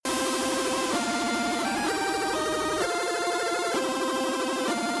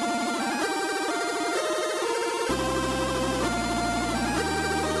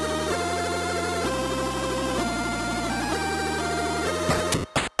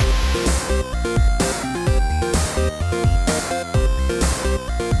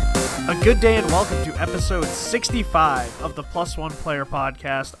A good day and welcome to episode 65 of the Plus One Player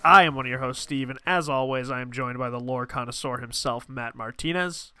Podcast. I am one of your hosts, Steve, and as always, I am joined by the lore connoisseur himself, Matt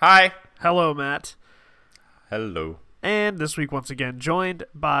Martinez. Hi. Hello, Matt. Hello. And this week, once again, joined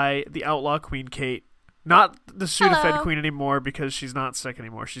by the outlaw Queen Kate. Not the Sudafed Hello. Queen anymore because she's not sick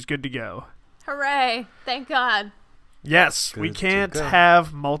anymore. She's good to go. Hooray. Thank God. Yes, we Good to can't go.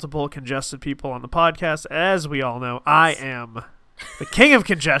 have multiple congested people on the podcast. As we all know, I am the king of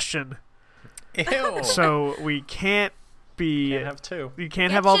congestion. Ew. So we can't be... Can't have two. You can't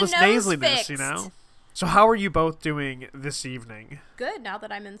Get have all your this nose nasaliness, fixed. you know? So how are you both doing this evening? Good, now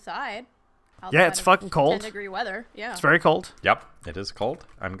that I'm inside. Yeah, it's fucking cold. 10-degree weather, yeah. It's very cold. Yep, it is cold.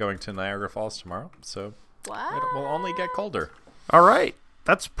 I'm going to Niagara Falls tomorrow, so What? it will only get colder. All right.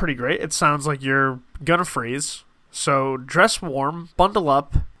 That's pretty great. It sounds like you're gonna freeze. So dress warm, bundle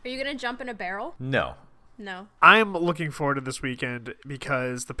up. Are you going to jump in a barrel? No. No. I'm looking forward to this weekend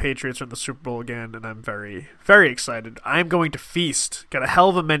because the Patriots are in the Super Bowl again, and I'm very, very excited. I'm going to feast. Got a hell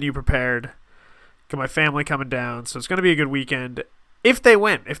of a menu prepared. Got my family coming down, so it's going to be a good weekend. If they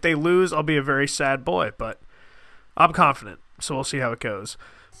win. If they lose, I'll be a very sad boy, but I'm confident, so we'll see how it goes.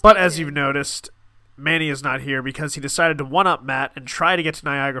 But as you've noticed, Manny is not here because he decided to one-up Matt and try to get to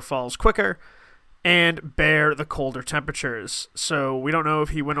Niagara Falls quicker and bear the colder temperatures. So we don't know if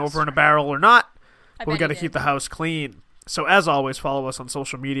he went over in a barrel or not. I But we bet got to he keep did. the house clean. So as always, follow us on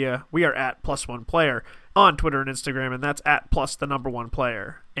social media. We are at Plus One Player on Twitter and Instagram, and that's at plus the number one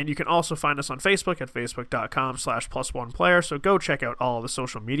player. And you can also find us on Facebook at facebook.com/plus1player. So go check out all of the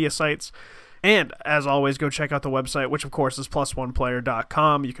social media sites. And as always, go check out the website, which of course is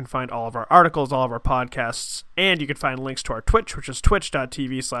plus1player.com. You can find all of our articles, all of our podcasts, and you can find links to our Twitch, which is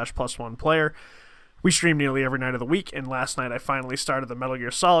twitch.tv/plus1player. We stream nearly every night of the week, and last night I finally started the Metal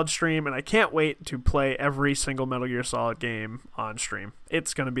Gear Solid stream, and I can't wait to play every single Metal Gear Solid game on stream.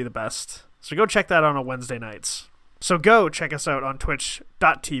 It's going to be the best. So go check that out on Wednesday nights. So go check us out on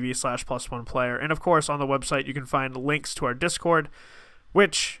twitch.tv/plus1player, and of course on the website you can find links to our Discord,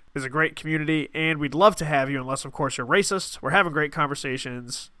 which is a great community, and we'd love to have you, unless of course you're racist. We're having great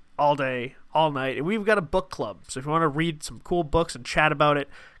conversations all day, all night, and we've got a book club, so if you want to read some cool books and chat about it,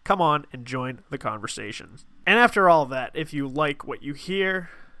 come on and join the conversation. And after all of that, if you like what you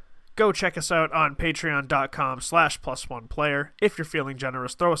hear, go check us out on patreon.com/plus1player. If you're feeling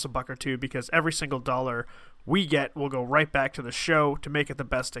generous, throw us a buck or two, because every single dollar we get will go right back to the show to make it the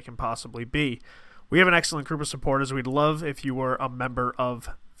best it can possibly be. We have an excellent group of supporters. We'd love if you were a member of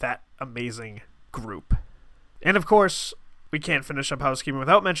that amazing group. And of course, we can't finish up housekeeping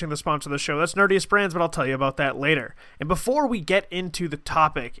without mentioning the sponsor of the show. That's Nerdiest Brands, but I'll tell you about that later. And before we get into the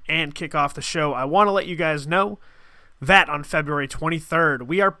topic and kick off the show, I want to let you guys know that on February 23rd,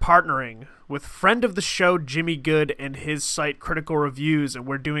 we are partnering with friend of the show Jimmy Good and his site Critical Reviews, and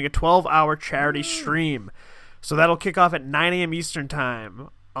we're doing a 12-hour charity stream. So that'll kick off at 9 a.m. Eastern Time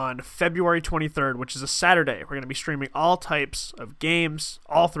on February 23rd, which is a Saturday. We're going to be streaming all types of games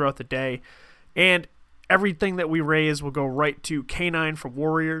all throughout the day, and everything that we raise will go right to K9 for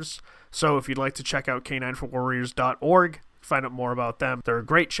Warriors. So if you'd like to check out k9forwarriors.org, find out more about them. They're a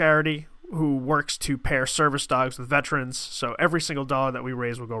great charity who works to pair service dogs with veterans. So every single dollar that we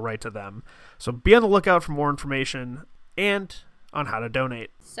raise will go right to them. So be on the lookout for more information and on how to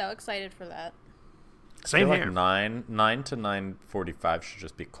donate. So excited for that. Same I here. feel like 9 to 9:45 should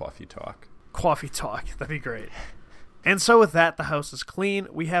just be coffee talk. Coffee talk. That'd be great. And so with that, the house is clean.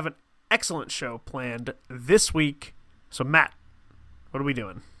 We have an excellent show planned this week. So Matt, what are we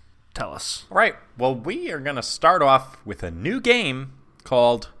doing? Tell us. All right. Well, we are going to start off with a new game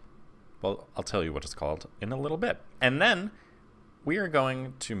called, well, I'll tell you what it's called in a little bit. And then we are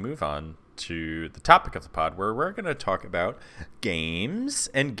going to move on to the topic of the pod, where we're going to talk about games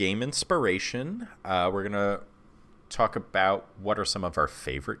and game inspiration. We're going to talk about what are some of our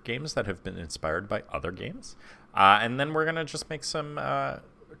favorite games that have been inspired by other games. And then we're going to just make some,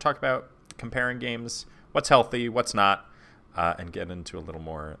 talk about comparing games, what's healthy, what's not, and get into a little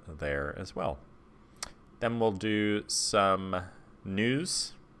more there as well. Then we'll do some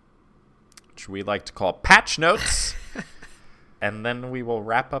news, which we like to call patch notes. And then we will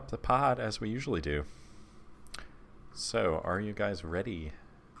wrap up the pod as we usually do. So, are you guys ready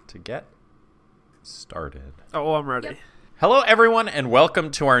to get started? Oh, I'm ready. Yep. Hello, everyone, and welcome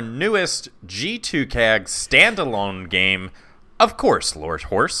to our newest G2CAG standalone game. Of course, Lord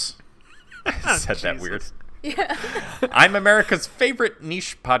Horse. I said that weird. Yeah. I'm America's favorite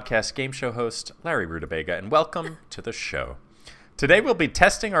niche podcast game show host, Larry Rutabaga, and welcome to the show. Today we'll be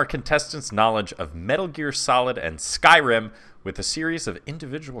testing our contestants' knowledge of Metal Gear Solid and Skyrim with a series of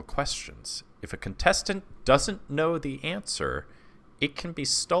individual questions. If a contestant doesn't know the answer, it can be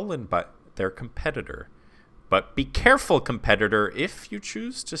stolen by their competitor. But be careful, competitor. If you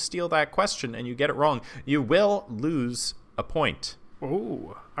choose to steal that question and you get it wrong, you will lose a point.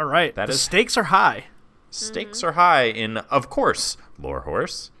 Ooh, all right. That The is- stakes are high. Stakes are high in, of course, Lore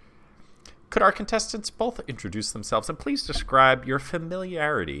Horse. Could our contestants both introduce themselves and please describe your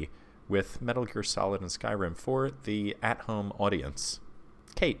familiarity with Metal Gear Solid and Skyrim for the at-home audience?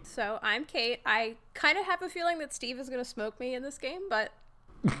 Kate. So I'm Kate. I kind of have a feeling that Steve is going to smoke me in this game, but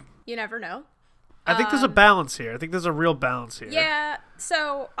you never know. I think there's a balance here. I think there's a real balance here. Yeah,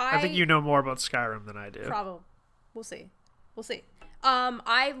 so I think you know more about Skyrim than I do. Probably. We'll see.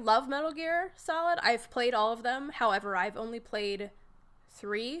 I love Metal Gear Solid. I've played all of them. However, I've only played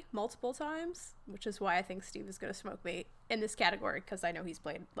 3 multiple times, which is why I think Steve is going to smoke me in this category, because I know he's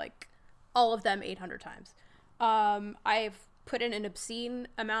played, like, all of them 800 times. I've put in an obscene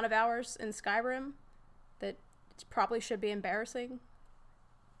amount of hours in Skyrim that probably should be embarrassing,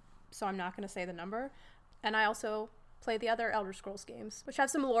 so I'm not going to say the number. And I also play the other Elder Scrolls games, which have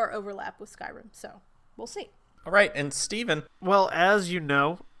some lore overlap with Skyrim, so we'll see. All right, and Steven. Well, as you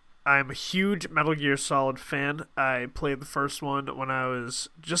know, I'm a huge Metal Gear Solid fan. I played the first one when I was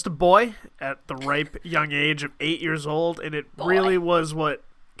just a boy at the ripe young age of 8 years old, and it really was what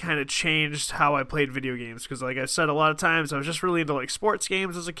kind of changed how I played video games, because like I said a lot of times, I was just really into like sports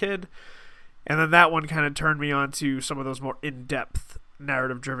games as a kid, and then that one kind of turned me on to some of those more in-depth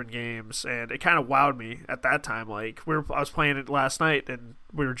narrative-driven games, and it kind of wowed me at that time. Like I was playing it last night, and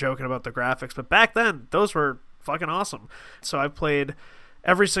we were joking about the graphics, but back then those were fucking awesome. So I played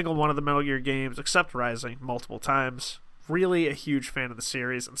every single one of the Metal Gear games except Rising multiple times. Really a huge fan of the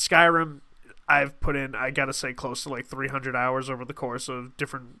series. And Skyrim, I've put in, I gotta say, close to like 300 hours over the course of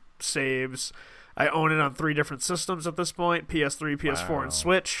different saves. I own it on 3 different systems at this point: PS3, PS4, and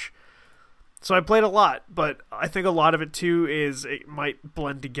Switch. So I played a lot, but I think a lot of it too is it might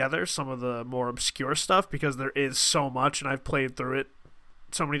blend together some of the more obscure stuff, because there is so much, and I've played through it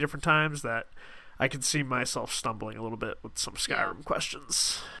so many different times that I can see myself stumbling a little bit with some Skyrim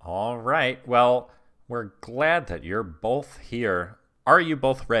questions. All right, well, we're glad that you're both here. Are you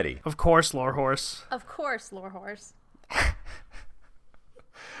both ready? Of course, Lore Horse. Of course, Lore Horse.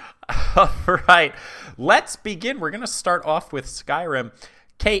 All right, let's begin. We're going to start off with Skyrim.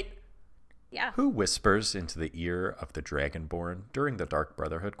 Kate, Yeah. who whispers into the ear of the Dragonborn during the Dark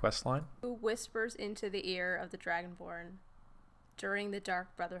Brotherhood questline? Who whispers into the ear of the Dragonborn during the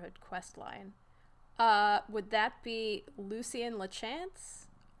Dark Brotherhood questline? Would that be Lucien Lachance?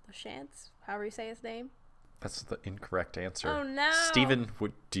 Lachance? However you say his name? That's the incorrect answer. Oh, no. Steven,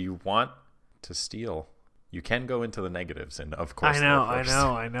 do you want to steal? You can go into the negatives, and of course,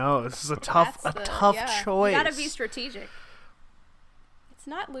 I know. This is a tough choice. You gotta be strategic. It's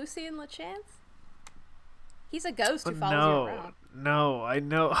not Lucien Lachance? He's a ghost who follows you around. No, I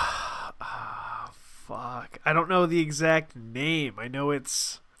know. Fuck. I don't know the exact name. I know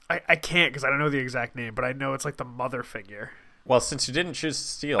it's... I can't, because I don't know the exact name, but I know it's like the mother figure. Well, since you didn't choose to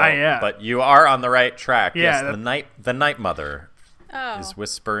steal, yeah. but you are on the right track. Yeah, yes, the Night Mother Oh. is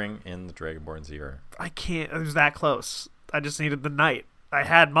whispering in the Dragonborn's ear. I can't. It was that close. I just needed the knight. I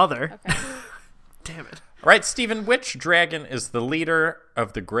had mother. Okay. Damn it. All right, Steven, which dragon is the leader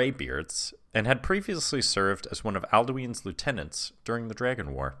of the Greybeards and had previously served as one of Alduin's lieutenants during the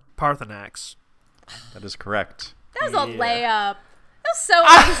Dragon War? Parthenax. That is correct. That was a layup. That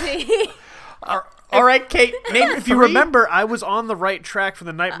was so easy. All right, Kate, name If you remember, I was on the right track for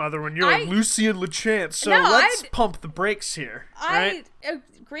the Night Mother when you're like I- Lucien Lachance, so No, let's pump the brakes here. I right?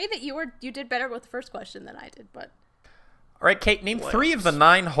 agree that you did better with the first question than I did, but... All right, Kate, name 3 of the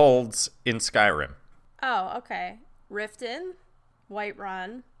 9 holds in Skyrim. Oh, okay. Riften,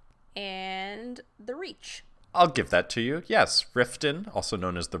 Whiterun, and the Reach. I'll give that to you. Yes, Riften, also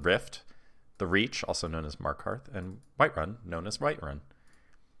known as the Rift, the Reach, also known as Markarth, and Whiterun, known as Whiterun.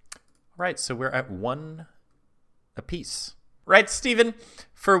 All right, so we're at 1 apiece. Right, Steven,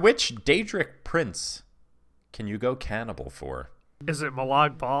 for which Daedric prince can you go cannibal for? Is it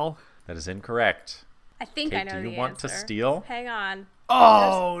Malag Bal? That is incorrect. I think Kate, I know do the you answer. want to steal? Hang on.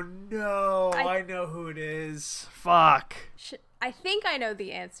 Oh, no. I- I know who it is. Fuck. I think I know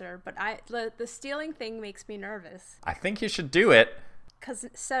the answer, but the stealing thing makes me nervous. I think you should do it.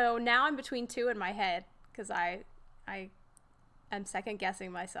 So now I'm between 2 in my head, because I am second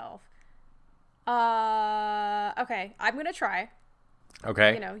guessing myself. Okay, I'm gonna try.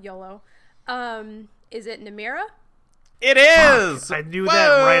 Okay. You know, YOLO. Is it Namira? It is! I knew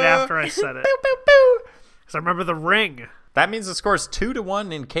that right after I said it. Boop, boop, boop. Because I remember the ring. That means the score is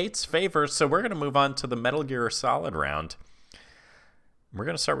 2-1 in Kate's favor, so we're going to move on to the Metal Gear Solid round. We're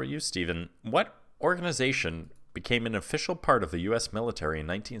going to start with you, Steven. What organization became an official part of the U.S. military in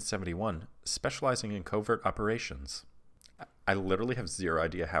 1971, specializing in covert operations? I literally have zero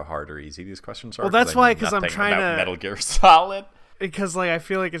idea how hard or easy these questions are. Well, that's why, because I'm nothing trying about to... Metal Gear Solid. Because, like, I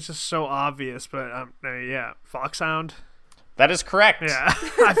feel like it's just so obvious, but, yeah, Foxhound. That is correct. Yeah.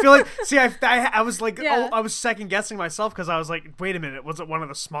 I feel like, see, I was like, Yeah. I was second guessing myself because I was like, wait a minute, was it one of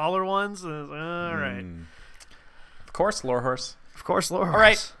the smaller ones? And I was like, all right. Of course, Lorehorse. Of course, Laura. All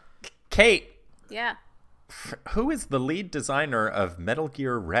right, Kate, Yeah. who is the lead designer of Metal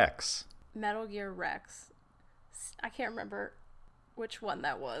Gear Rex? Metal Gear Rex. I can't remember which one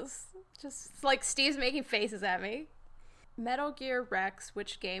that was. Just like Steve's making faces at me. Metal Gear Rex,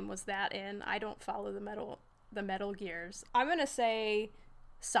 which game was that in? I don't follow the Metal Gears. I'm going to say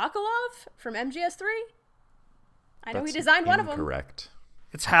Sokolov from MGS3. I know he That's designed one of them. Correct.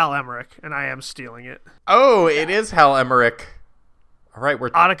 It's Hal Emmerich, and I am stealing it. Oh, it is Hal Emmerich. All right, we're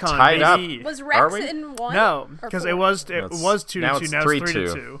Otacon, tied up. baby. Was Are Rex we? in one? No, or because four? it was No, it's- 2-2, now now it's it's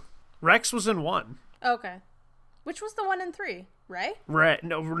 3-2. 3-2. Rex was in 1. Okay. Which was the one in 3? Ray?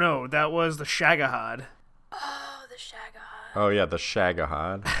 No, that was the Shagahad. Oh, the Shagahad. Oh, yeah, the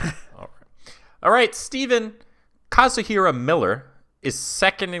Shagahad. All right, Steven, Kazuhira Miller is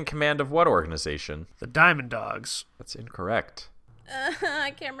second in command of what organization? The Diamond Dogs. That's incorrect.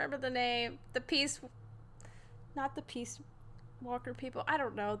 I can't remember the name. Not the Peace Walker people. I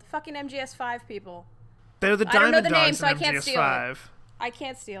don't know. The fucking MGS5 people. They're the I don't know Diamond the Dogs name, so in I can't steal it. MGS5. I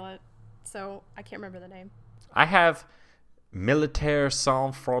can't steal it, so I can't remember the name. I have Militaire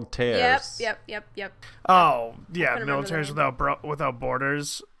Sans Frontières. Yep. Oh, yeah, couldn't remember the Militaries name. Without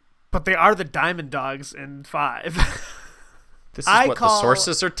Borders. But they are the Diamond Dogs in 5. This is I what call- the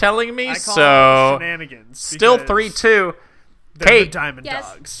sources are telling me, I call so it shenanigans. still because 3-2. They're Kate. the Diamond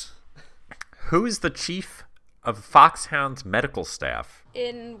Yes. Dogs. Who is the chief of Foxhound's medical staff?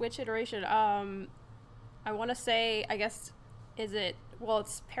 In which iteration? I want to say, I guess, is it? Well,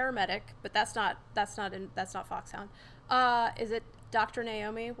 it's paramedic, but that's not Foxhound. Is it Dr.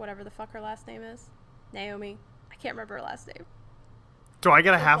 Naomi? Whatever the fuck her last name is. Naomi. I can't remember her last name. Do I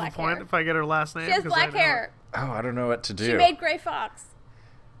get a has half a black point hair. if I get her last name? She has 'Cause I black know hair. Oh, I don't know what to do. She made Gray Fox.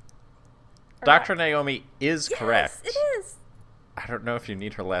 Or Dr. not. Naomi is Yes, correct. it is. I don't know if you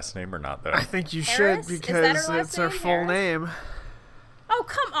need her last name or not, though. I think you Harris? should Is that her because last it's her name, full Harris? name. Oh,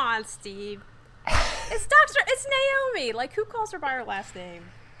 come on, Steve. It's Naomi. Like, who calls her by her last name?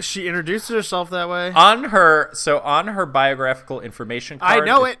 She introduces herself that way. on her biographical information I card,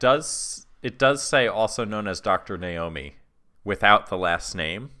 know it does say also known as Dr. Naomi without the last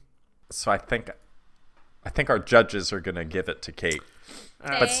name. So I think our judges are going to give it to Kate.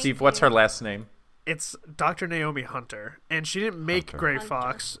 But Thank Steve, what's her you. last name? It's Dr. Naomi Hunter, and she didn't make Hunter. Gray Hunter.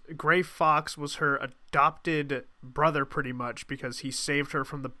 Fox. Gray Fox was her adopted brother, pretty much, because he saved her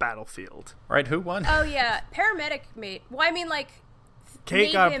from the battlefield. All right, who won? Oh, yeah. Paramedic made... Well, I mean, like... Kate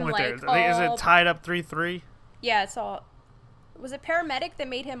made got a him, point there. like, I think, is all- it tied up 3-3? Yeah, it's all... Was it Paramedic that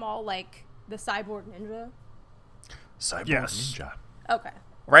made him all, like, the cyborg ninja? Cyborg Yes. Ninja. Okay.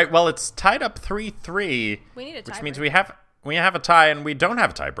 Right, well, it's tied up 3-3, We need a which means tiebreaker. we have a tie and we don't have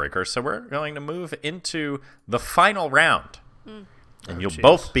a tiebreaker, so we're going to move into the final round. And you'll jeez.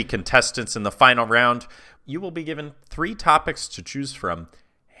 both be contestants in the final round. You will be given 3 topics to choose from,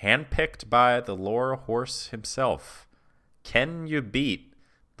 handpicked by the lore horse himself. Can you beat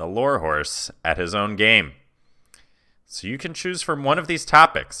the lore horse at his own game? So you can choose from one of these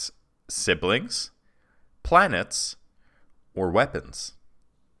topics: siblings, planets, or weapons.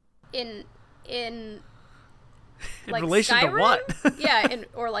 In In like relation Skyrim? to what? Yeah,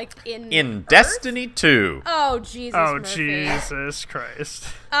 in In Destiny 2. Oh, Jesus. Oh, Murphy. Jesus Christ.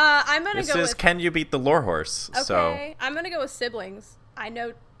 I'm gonna This go is with... Can You Beat the Lore Horse? Okay, So I'm gonna go with siblings. I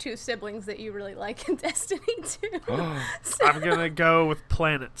know 2 siblings that you really like in Destiny 2. So- I'm going to go with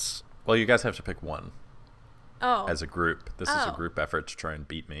planets. well, you guys have to pick one oh. as a group. This is a Oh. group effort to try and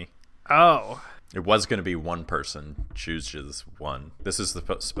beat me. Oh. It was going to be one person chooses one. This is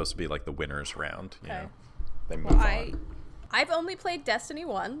supposed to be like the winner's round. You Okay. know? They move Well, on. I've only played Destiny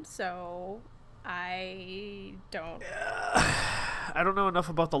 1, so I don't... I don't know enough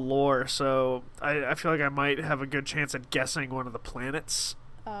about the lore, so I feel like I might have a good chance at guessing one of the planets.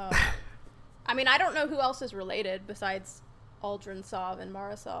 I mean, I don't know who else is related besides Aldrin Sov and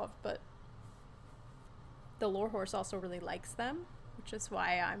Marasov, but the lore horse also really likes them, which is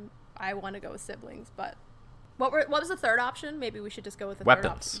why I want to go with siblings. But what was the third option? Maybe we should just go with the third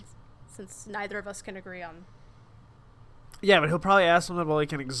Weapons. option, since neither of us can agree on. Yeah, but he'll probably ask something about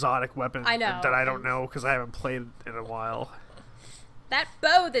like an exotic weapon I know. that I don't know because I haven't played in a while. That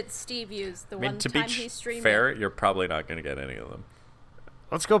bow that Steve used the I mean, one to time be he streamed. fair, you're probably not going to get any of them.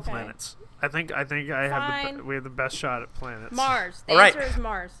 Let's go Okay. planets. I think I have we have the best shot at planets. Mars. The All right. answer is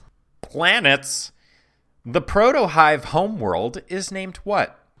Mars. Planets. The Proto-Hive homeworld is named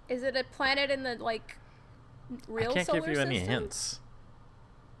what? Is it a planet in the like real I can't solar give you any system? hints.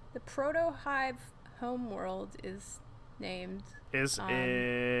 The Proto-Hive homeworld is named Is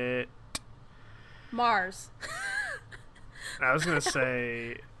it? Mars. I was gonna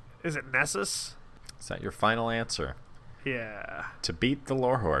say, is it Nessus? Is that your final answer? Yeah. To beat the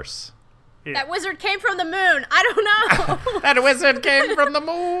lore horse. Yeah. That wizard came from the moon. I don't know. That wizard came from the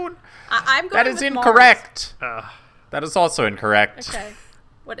moon. I'm going That is with incorrect. Uh, That is also incorrect. Mars. Okay.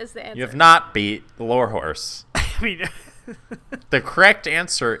 What is the answer? You have not beat the lore horse. I mean, The correct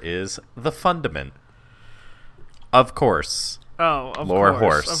answer is the fundament. Of course. of Lore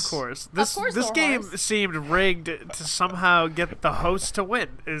course, horse. of course. This course, this lore game horse. seemed rigged to somehow get the host to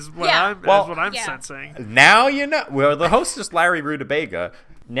win. Is what Yeah. I'm Yeah. sensing. Now you know. Well, the host is Larry Rutabaga.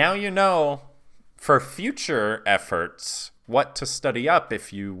 Now you know for future efforts what to study up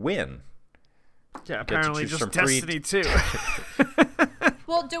if you win. Yeah, to apparently choose just from three- Destiny 2.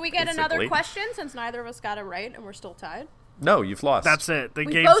 Well, do we get another Basically. question since neither of us got it right and we're still tied? No, you've lost. That's it. The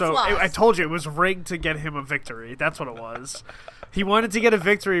We game. both So lost. I told you it was rigged to get him a victory. That's what it was. He wanted to get a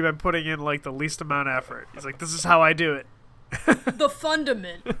victory by putting in like the least amount of effort. He's like, "This is how I do it." The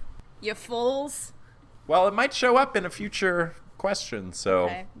fundament. You fools. Well, it might show up in a future question, so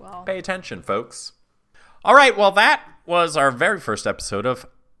Okay, well. pay attention, folks. All right, well, that was our very first episode of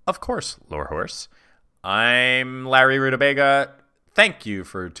course, Lore Horse. I'm Larry Rutabaga. Thank you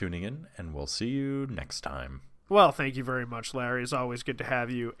for tuning in, and we'll see you next time. Well, thank you very much, Larry. It's always good to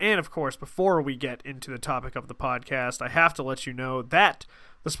have you. And of course, before we get into the topic of the podcast, I have to let you know that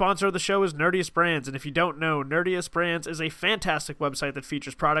the sponsor of the show is Nerdiest Brands. And if you don't know, Nerdiest Brands is a fantastic website that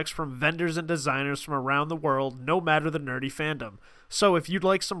features products from vendors and designers from around the world, no matter the nerdy fandom. So if you'd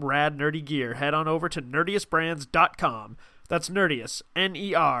like some rad nerdy gear, head on over to nerdiestbrands.com. That's Nerdious,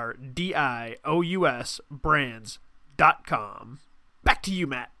 Nerdious brands.com. Back to you,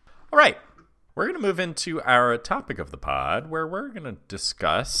 Matt. All right, we're going to move into our topic of the pod, where we're going to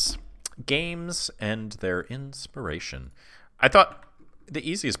discuss games and their inspiration. I thought the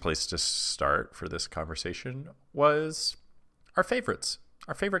easiest place to start for this conversation was our favorites,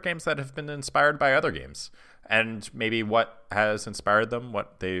 our favorite games that have been inspired by other games, and maybe what has inspired them,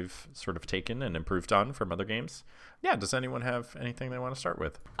 what they've sort of taken and improved on from other games. Yeah, does anyone have anything they want to start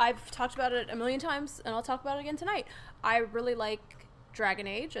with? I've talked about it a million times, and I'll talk about it again tonight. I really like Dragon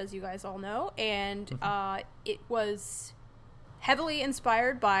Age, as you guys all know, and it was heavily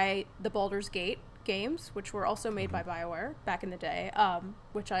inspired by the Baldur's Gate games, which were also made by BioWare back in the day,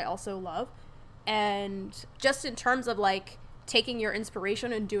 which I also love. And just in terms of like taking your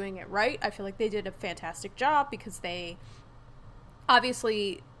inspiration and doing it right, I feel like they did a fantastic job because they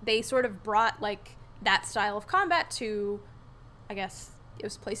sort of brought like that style of combat to, I guess it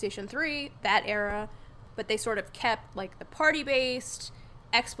was PlayStation 3, that era, but they sort of kept like the party-based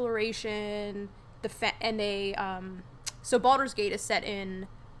exploration, so Baldur's Gate is set in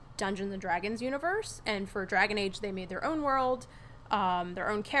Dungeons and Dragons universe, and for Dragon Age they made their own world, their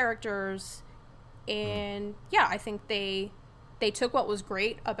own characters, and yeah, I think they took what was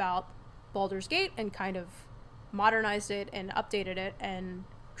great about Baldur's Gate and kind of modernized it and updated it and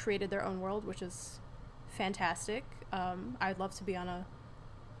created their own world, which is fantastic. I'd love to be on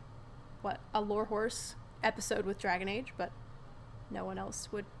a Lore Horse episode with Dragon Age, but no one else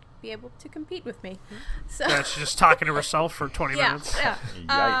would be able to compete with me. So Yeah, she's just talking to herself for 20 yeah, minutes. yeah.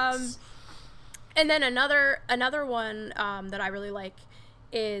 Yikes. And then another one that I really like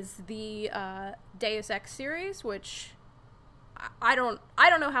is the Deus Ex series, which I don't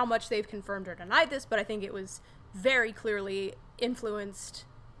know how much they've confirmed or denied this, but I think it was very clearly influenced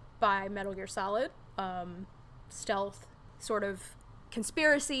by Metal Gear Solid, stealth, sort of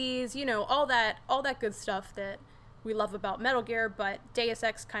conspiracies, all that good stuff that we love about Metal Gear, but Deus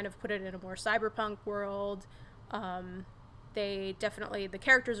Ex kind of put it in a more cyberpunk world. The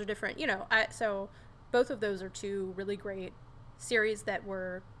characters are different, so both of those are two really great series that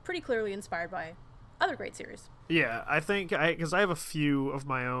were pretty clearly inspired by other great series. Yeah, I think because I have a few of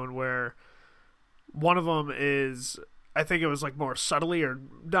my own where one of them is, I think it was like more subtly or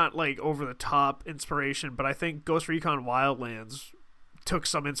not like over the top inspiration, but I think Ghost Recon Wildlands took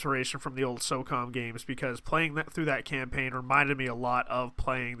some inspiration from the old SOCOM games, because playing through that campaign reminded me a lot of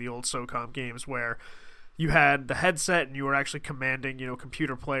playing the old SOCOM games, where you had the headset and you were actually commanding,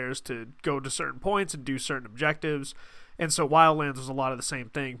 computer players to go to certain points and do certain objectives. And so Wildlands was a lot of the same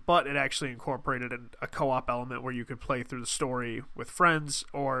thing, but it actually incorporated a co-op element where you could play through the story with friends,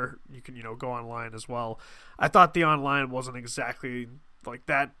 or you can, go online as well. I thought the online wasn't exactly like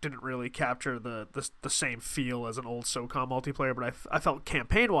that, didn't really capture the same feel as an old SOCOM multiplayer, but I felt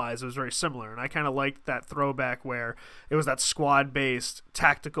campaign-wise it was very similar, and I kind of liked that throwback where it was that squad-based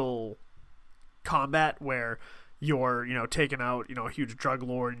tactical combat where you're taking out a huge drug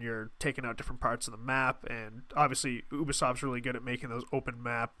lord and you're taking out different parts of the map. And obviously Ubisoft's really good at making those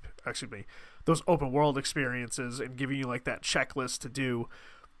those open world experiences and giving you like that checklist to do.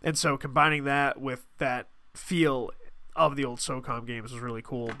 And so combining that with that feel of the old SOCOM games was really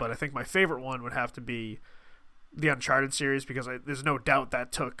cool. But I think my favorite one would have to be the Uncharted series, because there's no doubt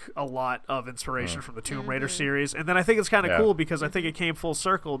that took a lot of inspiration from the Tomb Raider series. And then I think it's kind of cool because I think it came full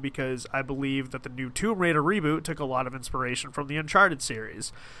circle, because I believe that the new Tomb Raider reboot took a lot of inspiration from the Uncharted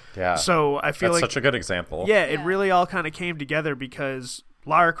series. Yeah. So I feel that's like such a good example. Yeah, it really all kind of came together, because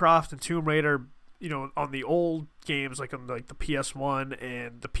Lara Croft and Tomb Raider, on the old games, like on the PS1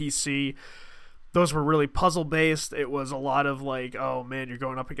 and the PC, those were really puzzle based. It was a lot of like, oh man, you're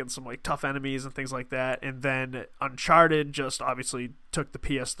going up against some like tough enemies and things like that. And then Uncharted just obviously took the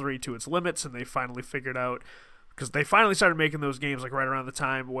PS3 to its limits, and they finally figured out, because they finally started making those games like right around the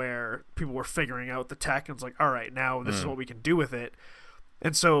time where people were figuring out the tech, and it's like, all right, now this is what we can do with it.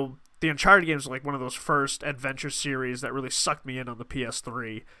 And so the Uncharted games were like one of those first adventure series that really sucked me in on the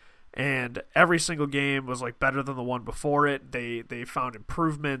PS3. And every single game was like better than the one before it. They found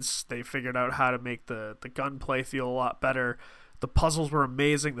improvements. They figured out how to make the gunplay feel a lot better. The puzzles were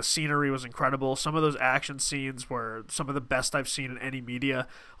amazing. The scenery was incredible. Some of those action scenes were some of the best I've seen in any media.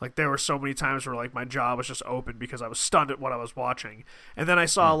 Like, there were so many times where like my jaw was just open because I was stunned at what I was watching. And then I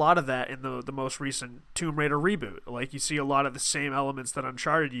saw a lot of that in the most recent Tomb Raider reboot. Like, you see a lot of the same elements that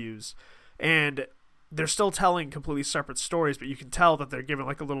Uncharted use. And they're still telling completely separate stories, but you can tell that they're giving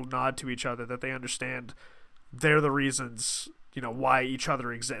like a little nod to each other, that they understand they're the reasons, why each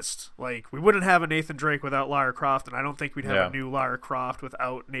other exists. Like, we wouldn't have a Nathan Drake without Lara Croft, and I don't think we'd have a new Lara Croft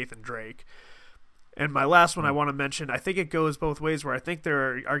without Nathan Drake. And my last one I want to mention, I think it goes both ways, where I think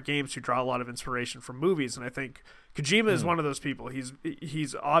there are games who draw a lot of inspiration from movies, and I think Kojima is one of those people.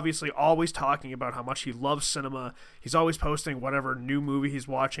 He's obviously always talking about how much he loves cinema. He's always posting whatever new movie he's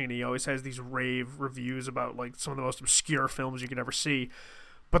watching, and he always has these rave reviews about like some of the most obscure films you could ever see.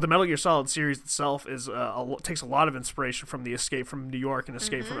 But the Metal Gear Solid series itself takes a lot of inspiration from the Escape from New York and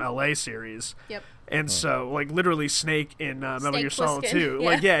Escape from LA series. Yep. And so, like, literally Snake in Metal Gear Solid Plissken. 2. Yeah.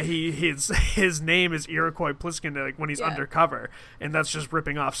 Like, yeah, his name is Iroquois Pliskin, like, when he's undercover. And that's just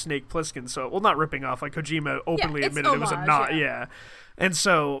ripping off Snake Plissken. So, well, not ripping off. Like, Kojima openly admitted it was a nod. Yeah. And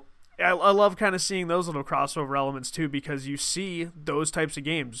so I love kind of seeing those little crossover elements, too, because you see those types of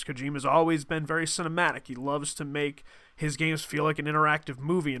games. Kojima's always been very cinematic. He loves to make his games feel like an interactive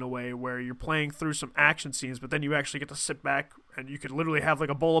movie in a way, where you're playing through some action scenes, but then you actually get to sit back and you could literally have like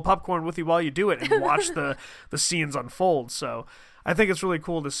a bowl of popcorn with you while you do it and watch the scenes unfold. So I think it's really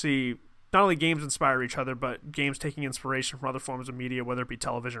cool to see not only games inspire each other, but games taking inspiration from other forms of media, whether it be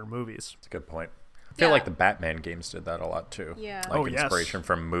television or movies. That's a good point. I feel like the Batman games did that a lot too. Yeah. Like inspiration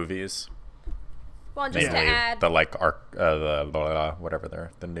from movies. Well, and just mainly to add the like whatever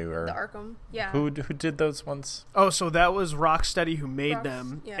the newer the Arkham. Yeah. Who did those ones? Oh, so that was Rocksteady who made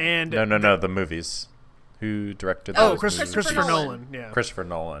them. Yeah. And No, the movies. Who directed those? Christopher Nolan. Yeah. Christopher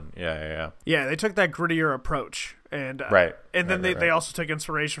Nolan. Yeah. Yeah, they took that grittier approach, and then they also took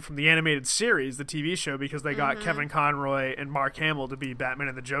inspiration from the animated series, the TV show, because they got Kevin Conroy and Mark Hamill to be Batman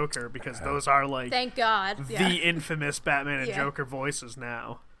and the Joker, because those are like thank God the infamous Batman and Joker voices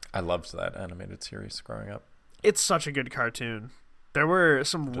now. I loved that animated series growing up. It's such a good cartoon. There were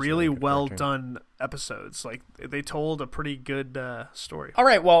some really well done episodes. Like, they told a pretty good story. All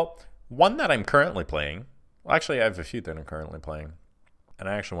right, well, one that I'm currently playing. Well, actually, I have a few that I'm currently playing, and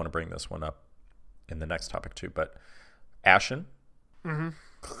I actually want to bring this one up in the next topic too. But Ashen,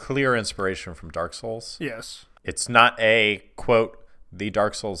 clear inspiration from Dark Souls. Yes, it's not a quote the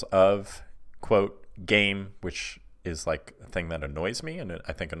Dark Souls of quote game, which is like a thing that annoys me, and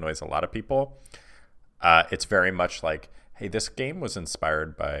I think annoys a lot of people. It's very much like, hey, this game was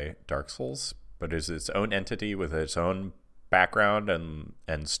inspired by Dark Souls, but is its own entity with its own background and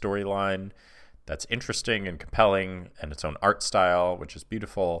storyline that's interesting and compelling, and its own art style, which is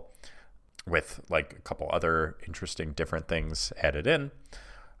beautiful, with like a couple other interesting different things added in. And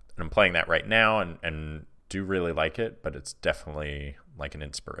I'm playing that right now and do really like it, but it's definitely like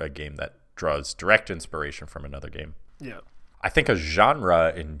a game that draws direct inspiration from another game. Yeah. I think a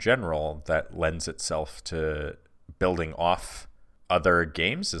genre in general that lends itself to building off other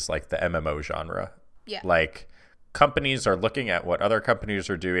games is like the MMO genre. Yeah. Like companies are looking at what other companies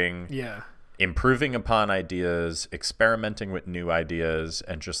are doing, Yeah. improving upon ideas, experimenting with new ideas,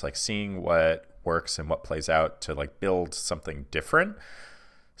 and just like seeing what works and what plays out to like build something different.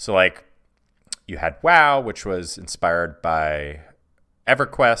 So like you had WoW, which was inspired by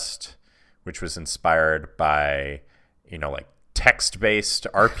EverQuest, which was inspired by, like text-based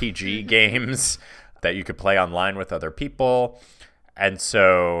RPG games that you could play online with other people. And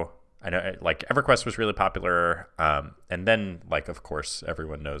so I know like EverQuest was really popular. And then like, of course,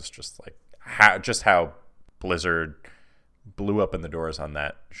 everyone knows just how Blizzard blew up in the doors on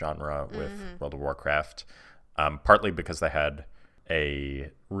that genre with World of Warcraft, partly because they had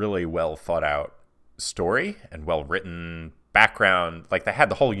a really well thought out story and well written background. Like they had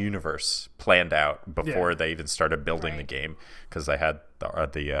the whole universe planned out before they even started building the game, because they had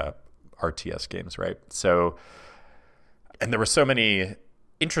the RTS games, right? So, and there were so many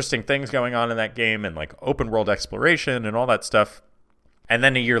interesting things going on in that game, and like open world exploration and all that stuff. And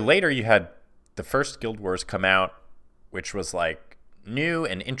then a year later, you had the first Guild Wars come out, which was like new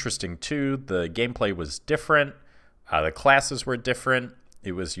and interesting too. The gameplay was different. The classes were different.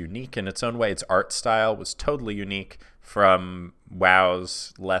 It was unique in its own way. Its art style was totally unique from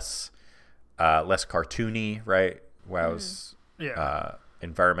WoW's less cartoony, right? WoW's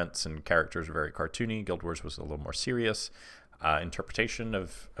environments and characters were very cartoony. Guild Wars was a little more serious interpretation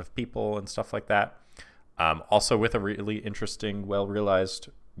of people and stuff like that. Also with a really interesting, well-realized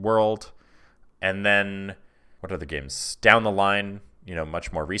world. And then what other games? Down the line,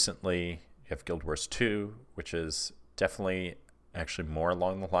 much more recently, you have Guild Wars 2, which is definitely actually more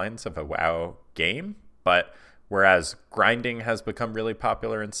along the lines of a WoW game. But whereas grinding has become really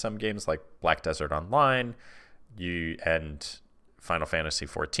popular in some games like Black Desert Online and Final Fantasy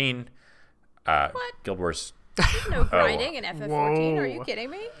 14, Guild Wars... No grinding in FF14. Are you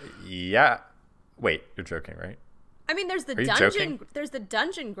kidding me? Yeah. Wait, you're joking, right? I mean, there's the Are you dungeon. joking? There's the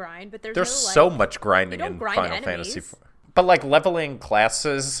dungeon grind, but there's so much grinding you don't in grind Final enemies. Fantasy. But like leveling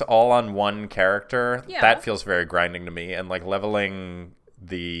classes all on one character, that feels very grinding to me. And like leveling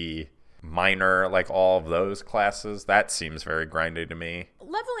the minor, like all of those classes, that seems very grindy to me.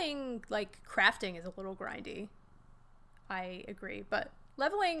 Leveling, like crafting, is a little grindy. I agree, but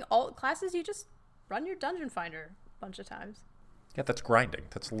leveling all classes, you just run your dungeon finder a bunch of times. Yeah, that's grinding.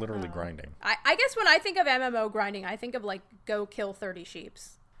 That's literally grinding. I guess when I think of MMO grinding, I think of like go kill 30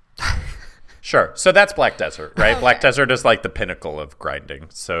 sheeps. Sure. So that's Black Desert, right? Okay. Black Desert is like the pinnacle of grinding.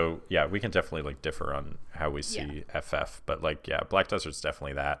 So yeah, we can definitely like differ on how we see FF, but like Black Desert's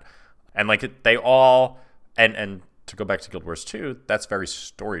definitely that. And like they all and to go back to Guild Wars 2, that's very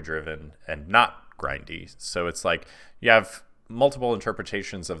story driven and not grindy. So it's like you have multiple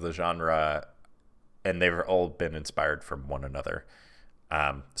interpretations of the genre, and they've all been inspired from one another,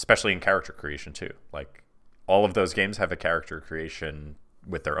 especially in character creation too. Like all of those games have a character creation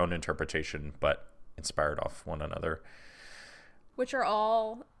with their own interpretation, but inspired off one another. Which are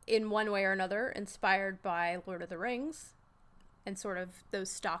all, in one way or another, inspired by Lord of the Rings and sort of those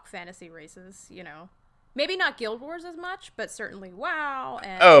stock fantasy races, Maybe not Guild Wars as much, but certainly WoW.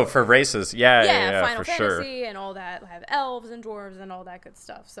 And for races. Yeah, Final for Fantasy sure. and all that. Have elves and dwarves and all that good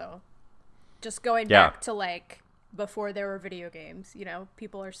stuff. So just going back to like before there were video games,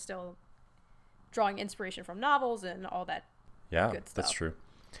 people are still drawing inspiration from novels and all that. Yeah, good stuff. That's true.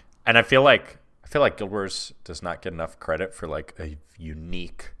 And I feel like Guild Wars does not get enough credit for like a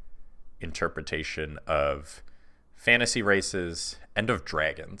unique interpretation of fantasy races and of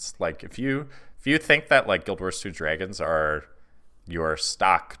dragons. Like if you think that like Guild Wars 2 dragons are your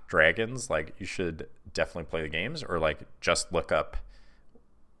stock dragons, like you should definitely play the games or like just look up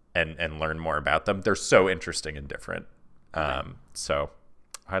and learn more about them. They're so interesting and different. So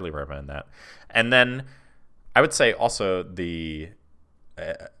highly recommend that. And then I would say also the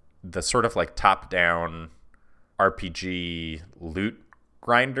sort of like top-down RPG loot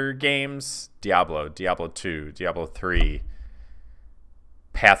grinder games, Diablo 2, Diablo 3,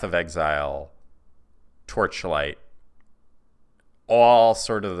 Path of Exile, Torchlight, all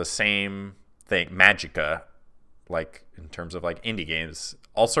sort of the same thing. Magicka, like in terms of like indie games,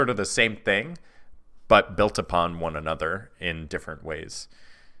 all sort of the same thing, but built upon one another in different ways.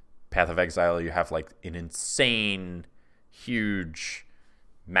 Path of Exile, you have like an insane, huge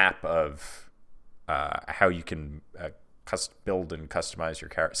map of how you can build and customize your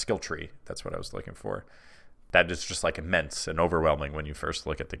skill tree. That's what I was looking for. That is just like immense and overwhelming when you first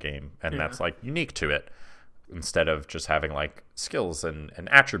look at the game, and that's like unique to it. Instead of just having like skills and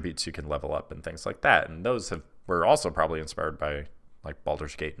attributes you can level up and things like that, and those were also probably inspired by like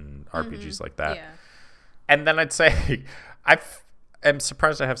Baldur's Gate and RPGs like that. Yeah. And then I'd say I'm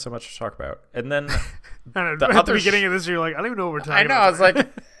surprised I have so much to talk about. And then At the beginning of this, you're like, I don't even know what we're talking about. I was like,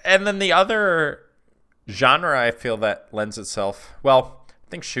 and then the other genre I feel that lends itself, well, I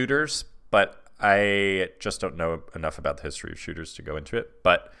think shooters, but I just don't know enough about the history of shooters to go into it.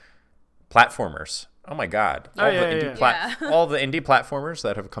 But platformers. Oh my God. All the indie platformers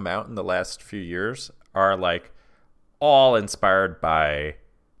that have come out in the last few years are like all inspired by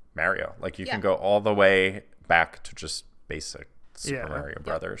Mario. Like you can go all the way back to just basic Super Mario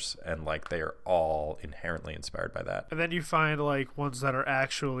Brothers, and like they are all inherently inspired by that. And then you find like ones that are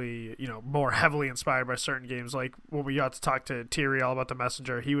actually, more heavily inspired by certain games. Like when we got to talk to Thierry all about The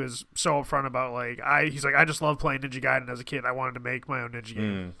Messenger, he was so upfront about he's like, I just love playing Ninja Gaiden as a kid. I wanted to make my own Ninja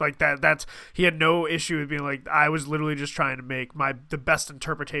game. Like that's he had no issue with being like, I was literally just trying to make the best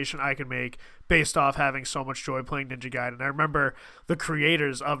interpretation I could make based off having so much joy playing Ninja Gaiden. I remember the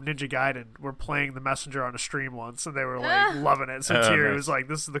creators of Ninja Gaiden were playing The Messenger on a stream once, and they were like loving it. So Thierry was like,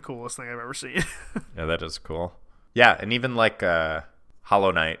 this is the coolest thing I've ever seen. Yeah, that is cool. Yeah, and even like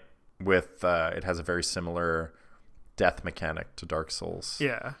Hollow Knight with it has a very similar death mechanic to Dark Souls.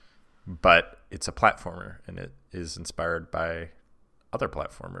 Yeah. But it's a platformer, and it is inspired by other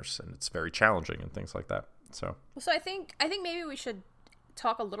platformers, and it's very challenging and things like that. So I think maybe we should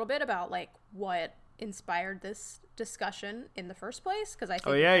talk a little bit about like what inspired this discussion in the first place, because I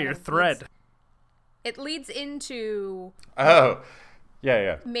think your thread it leads into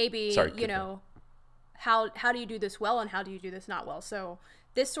maybe how do you do this well and how do you do this not well. So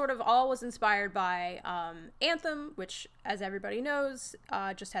this sort of all was inspired by Anthem, which, as everybody knows,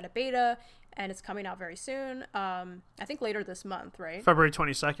 just had a beta and it's coming out very soon. I think later this month, right? February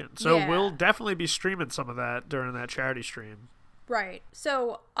 22nd. So we'll definitely be streaming some of that during that charity stream. Right.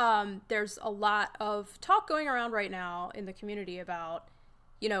 So there's a lot of talk going around right now in the community about,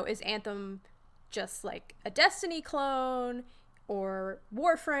 is Anthem just like a Destiny clone or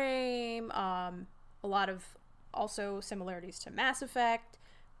Warframe? A lot of also similarities to Mass Effect.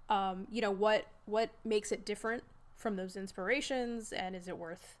 What makes it different from those inspirations, and is it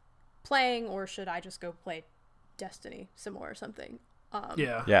worth playing, or should I just go play Destiny some more or something?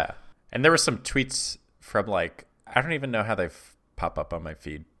 Yeah. And there were some tweets from like, I don't even know how they pop up on my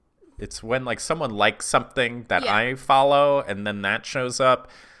feed. It's when like someone likes something that I follow, and then that shows up.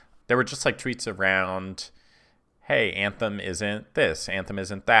 There were just like tweets around, hey, Anthem isn't this, Anthem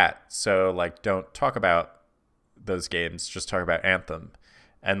isn't that. So like, don't talk about those games, just talk about Anthem.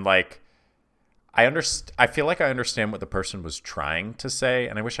 And like, I feel like I understand what the person was trying to say,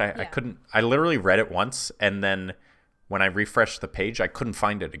 and I wish I couldn't. I literally read it once, and then when I refreshed the page, I couldn't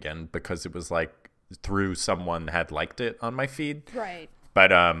find it again because it was like through someone had liked it on my feed. Right.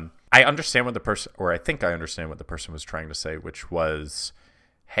 But I understand what the person, or I think I understand what the person was trying to say, which was,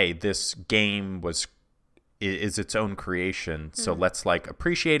 hey, this game is its own creation, so let's like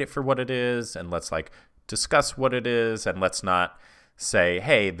appreciate it for what it is, and let's like discuss what it is, and let's not say,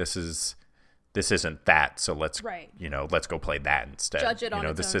 hey, this isn't that, so let's let's go play that instead. Judge it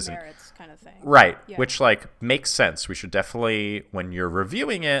on this its own merits, kind of thing. Right, which like makes sense. We should definitely, when you're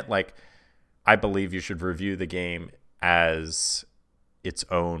reviewing it, like I believe you should review the game as its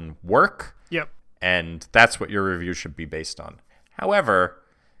own work. Yep. And that's what your review should be based on. However,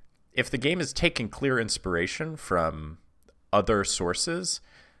 if the game is taking clear inspiration from other sources,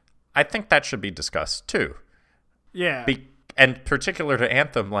 I think that should be discussed too. Yeah. And particular to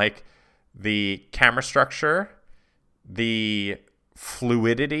Anthem, like the camera structure, the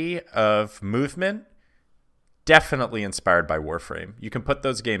fluidity of movement, definitely inspired by Warframe. You can put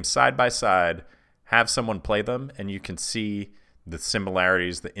those games side by side, have someone play them, and you can see the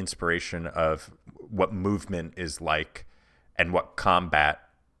similarities, the inspiration of what movement is like and what combat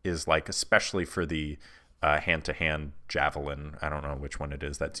is like, especially for the hand-to-hand javelin. I don't know which one it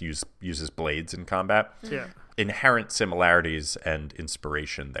is that uses blades in combat. Yeah. Inherent similarities and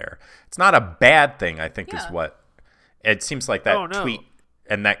inspiration there. It's not a bad thing, I think, is what it seems like that tweet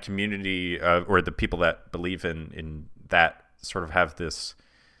and that community or the people that believe in that sort of have this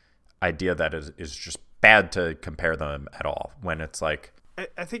idea that is just bad to compare them at all, when it's like,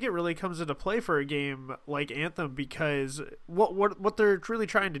 I think it really comes into play for a game like Anthem, because what they're really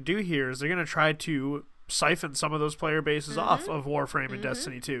trying to do here is they're going to try to siphon some of those player bases off of Warframe and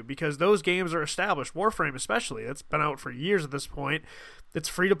Destiny 2, because those games are established. Warframe especially, it's been out for years at this point. It's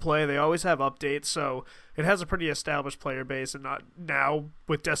free to play. They always have updates, so it has a pretty established player base. And not now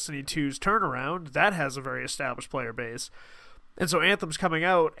with Destiny 2's turnaround, that has a very established player base. And so Anthem's coming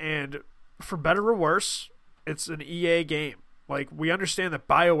out, and for better or worse, it's an EA game. Like, we understand that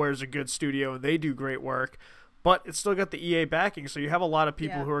BioWare is a good studio and they do great work, but it's still got the EA backing, so you have a lot of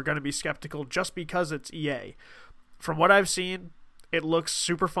people Yeah. who are going to be skeptical just because it's EA. From what I've seen, it looks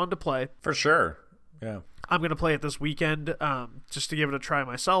super fun to play. For sure. Yeah. I'm going to play it this weekend just to give it a try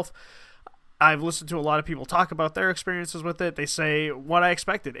myself. I've listened to a lot of people talk about their experiences with it. They say what I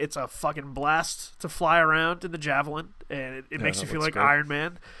expected. It's a fucking blast to fly around in the Javelin, and it makes you feel like great. Iron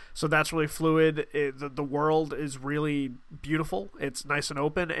Man. So that's really fluid. The world is really beautiful. It's nice and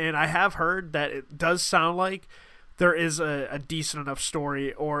open, and I have heard that it does sound like there is a decent enough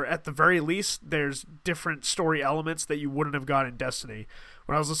story, or at the very least, there's different story elements that you wouldn't have got in Destiny.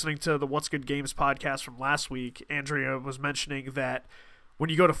 When I was listening to the What's Good Games podcast from last week, Andrea was mentioning that when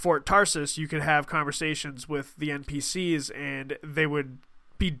you go to Fort Tarsus, you could have conversations with the NPCs, and they would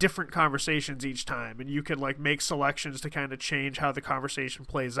be different conversations each time, and you could like make selections to kind of change how the conversation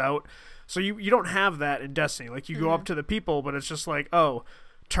plays out. So you don't have that in Destiny. Like you go up to the people, but it's just like, oh,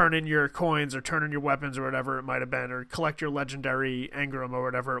 turn in your coins or turn in your weapons or whatever it might have been, or collect your legendary engram or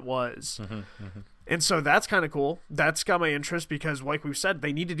whatever it was. And so that's kind of cool. That's got my interest because, like we've said,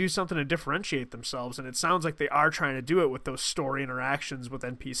 they need to do something to differentiate themselves, and it sounds like they are trying to do it with those story interactions with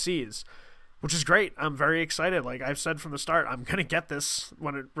NPCs, which is great. I'm very excited. Like I've said from the start, I'm going to get this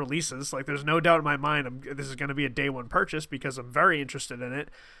when it releases. Like there's no doubt in my mind this is going to be a day one purchase because I'm very interested in it.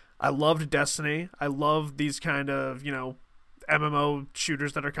 I loved Destiny. I love these kind of, MMO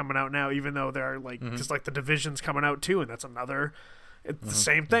shooters that are coming out now, even though they're like, because like the Division's coming out too, and that's another... It's the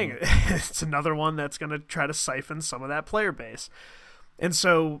same thing. It's another one that's going to try to siphon some of that player base. And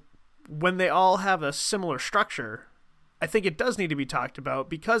so when they all have a similar structure, I think it does need to be talked about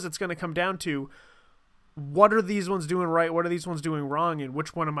because it's going to come down to what are these ones doing right, what are these ones doing wrong, and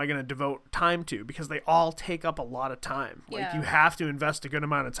which one am I going to devote time to? Because they all take up a lot of time. Like Yeah. you have to invest a good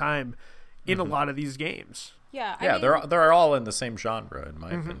amount of time in a lot of these games. Yeah, Yeah, they're all in the same genre, in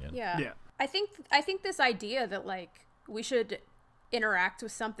my opinion. Yeah. Yeah. I think this idea that like we should interact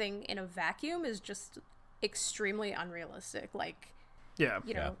with something in a vacuum is just extremely unrealistic. Like, Yeah.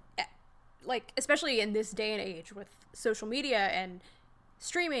 like especially in this day and age with social media and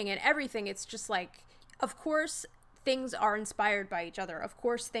streaming and everything, it's just like, of course things are inspired by each other. Of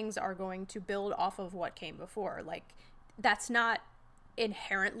course things are going to build off of what came before. Like that's not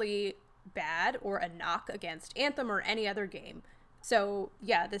inherently bad or a knock against Anthem or any other game. So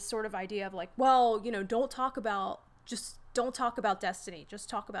yeah, this sort of idea of like, well, don't talk about Destiny, just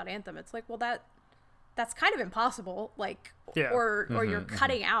talk about Anthem. It's like, well, that's kind of impossible. Like, Yeah. or you're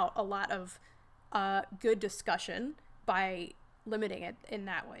cutting out a lot of good discussion by limiting it in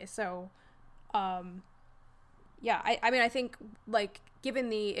that way. So, yeah, I mean, I think like given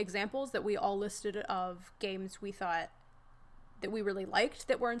the examples that we all listed of games we thought that we really liked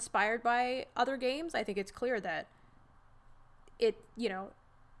that were inspired by other games, I think it's clear that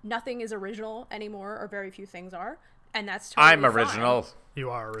nothing is original anymore, or very few things are. And that's totally I'm original. fine. You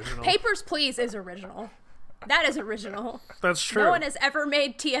are original. Papers, Please is original. That is original. That's true. No one has ever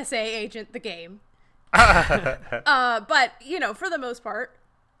made TSA Agent the game. But, for the most part,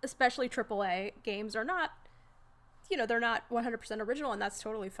 especially AAA games are not, they're not 100% original, and that's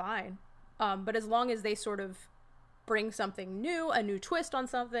totally fine. But as long as they sort of bring something new, a new twist on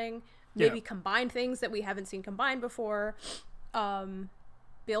something, maybe combine things that we haven't seen combined before,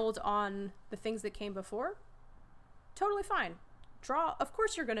 build on the things that came before, totally fine. Of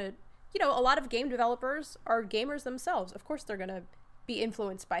course you're gonna, a lot of game developers are gamers themselves. Of course they're gonna be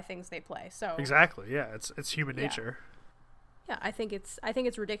influenced by things they play. So Exactly. Yeah, it's human Yeah. nature. yeah, I think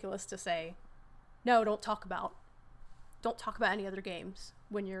it's ridiculous to say, no, don't talk about any other games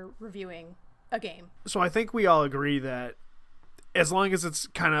when you're reviewing a game. So I think we all agree that as long as it's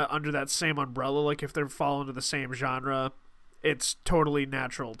kind of under that same umbrella, like if they're fall into the same genre, it's totally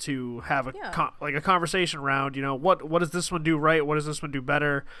natural to have a Yeah. a conversation around, what does this one do right? What does this one do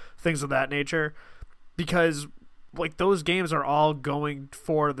better? Things of that nature. Because like those games are all going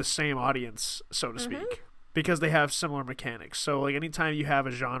for the same audience, so to speak, because they have similar mechanics. So like anytime you have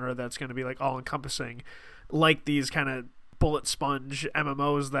a genre that's going to be like all encompassing, like these kind of bullet sponge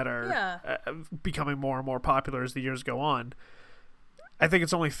MMOs that are becoming more and more popular as the years go on, I think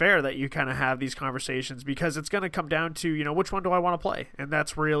it's only fair that you kind of have these conversations, because it's going to come down to, which one do I want to play? And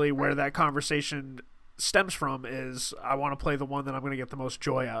that's really where that conversation stems from, is I want to play the one that I'm going to get the most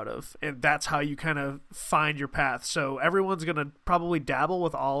joy out of. And that's how you kind of find your path. So everyone's going to probably dabble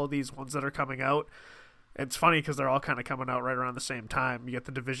with all of these ones that are coming out. It's funny because they're all kind of coming out right around the same time. You get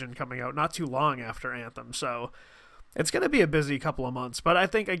the Division coming out not too long after Anthem. So It's going to be a busy couple of months, but I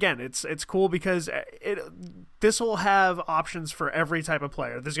think again it's cool because this will have options for every type of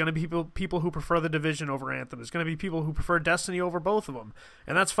player. There's going to be people who prefer the Division over Anthem. There's going to be people who prefer Destiny over both of them,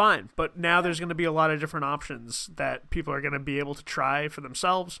 and that's fine. But now there's going to be a lot of different options that people are going to be able to try for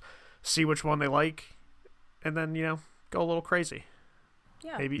themselves, see which one they like, and then go a little crazy.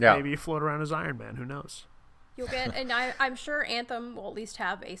 Yeah. Maybe you float around as Iron Man. Who knows? You'll get, and I'm sure Anthem will at least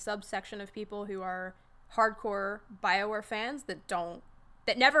have a subsection of people who are hardcore BioWare fans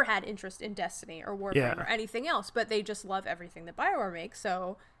that never had interest in Destiny or Warframe or anything else, but they just love everything that BioWare makes,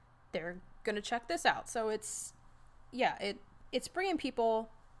 so they're gonna check this out. So it's bringing people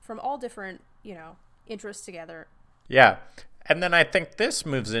from all different interests together. Yeah, and then I think this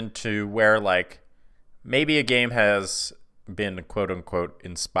moves into where like maybe a game has been quote unquote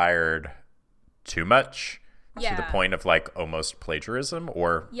inspired too much to the point of like almost plagiarism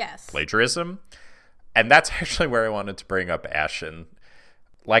or plagiarism. And that's actually where I wanted to bring up Ashen.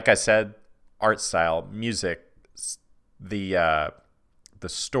 Like I said, art style, music, the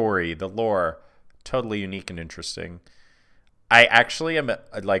story, the lore, totally unique and interesting. I actually am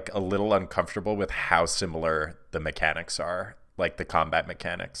like a little uncomfortable with how similar the mechanics are, like the combat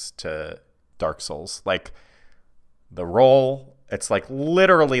mechanics to Dark Souls. Like the roll, it's like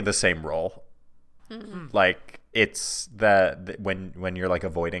literally the same roll. Mm-hmm. Like it's the when you're like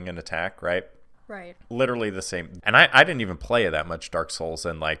avoiding an attack, right? Right. Literally the same. And I didn't even play that much Dark Souls,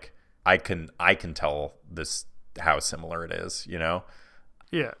 and like I can tell this how similar it is,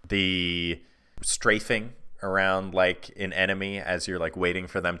 Yeah. The strafing around like an enemy as you're like waiting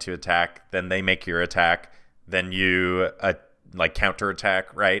for them to attack, then they make your attack, then you like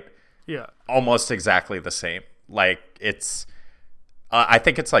counterattack, right? Yeah. Almost exactly the same. Like it's I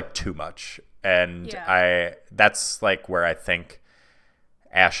think it's like too much. And that's like where I think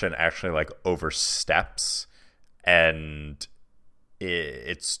Ashen actually like oversteps, and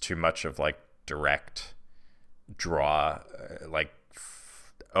it's too much of like direct draw, like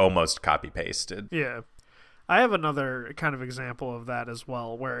almost copy pasted. Yeah, I have another kind of example of that as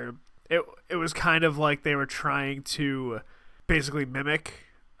well, where it was kind of like they were trying to basically mimic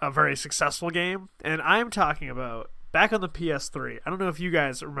a very successful game, and I'm talking about back on the PS3. I don't know if you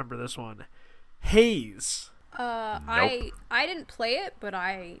guys remember this one, Haze. Nope. I didn't play it, but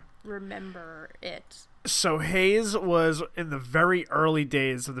I remember it. So Haze was in the very early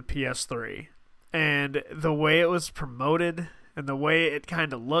days of the PS3, and the way it was promoted and the way it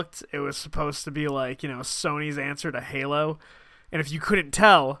kind of looked, it was supposed to be like, Sony's answer to Halo. And if you couldn't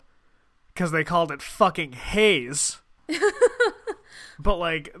tell, because they called it fucking Haze, but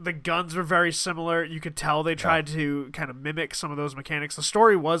like the guns were very similar. You could tell they tried to kind of mimic some of those mechanics. The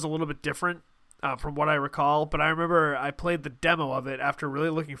story was a little bit different. From what I recall, but I remember I played the demo of it after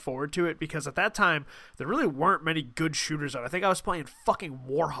really looking forward to it, because at that time there really weren't many good shooters out. I think I was playing fucking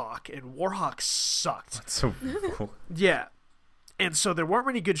Warhawk, and Warhawk sucked. That's so cool. Yeah, and so there weren't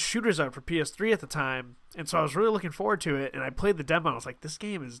many good shooters out for PS3 at the time, and so I was really looking forward to it, and I played the demo and I was like, this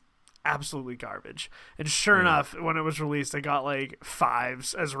game is absolutely garbage. And sure enough, when it was released, it got like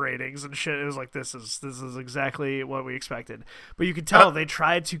 5s as ratings and shit. It was like, this is exactly what we expected. But you could tell they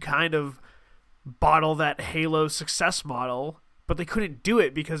tried to kind of bottle that Halo success model, but they couldn't do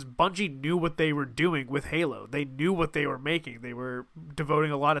it because Bungie knew what they were doing with Halo. They knew what they were making. They were devoting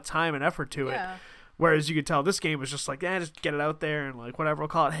a lot of time and effort to it. Whereas you could tell this game was just like, just get it out there and like whatever, we'll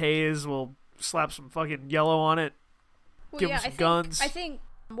call it Haze, we'll slap some fucking yellow on it, give them some guns. I think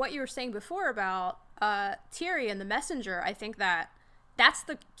what you were saying before about Thierry and the Messenger, I think that's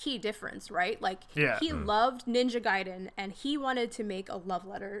the key difference, right? Like, he loved Ninja Gaiden, and he wanted to make a love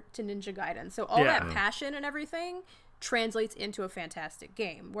letter to Ninja Gaiden. So all that passion and everything translates into a fantastic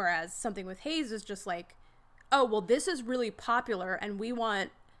game. Whereas something with Haze is just like, oh, well, this is really popular, and we want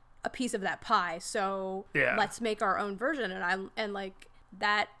a piece of that pie, so let's make our own version. And like,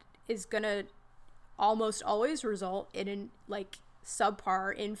 that is gonna almost always result in like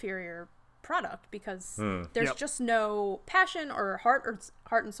subpar, inferior product, because there's just no passion or heart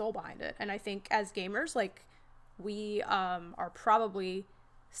and soul behind it. And I think as gamers, like, we are probably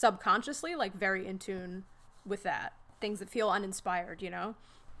subconsciously like very in tune with that, things that feel uninspired,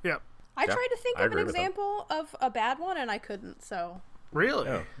 I tried to think of an example of a bad one, and I couldn't. So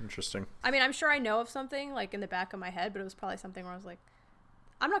really, interesting. I mean, I'm sure I know of something like in the back of my head, but it was probably something where I was like,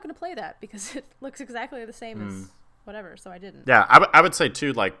 I'm not going to play that because it looks exactly the same as whatever, so I didn't. Yeah, I would say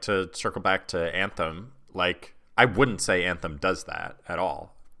too, like, to circle back to Anthem, like, I wouldn't say Anthem does that at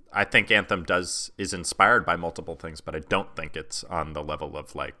all. I think Anthem is inspired by multiple things, but I don't think it's on the level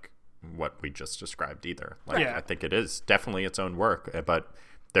of like what we just described either. Like, I think it is definitely its own work, but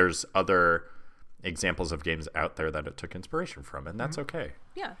there's other examples of games out there that it took inspiration from, and that's okay.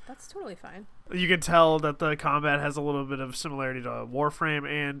 Yeah, that's totally fine. You can tell that the combat has a little bit of similarity to Warframe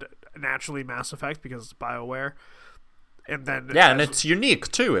and naturally Mass Effect because it's BioWare. And then and it's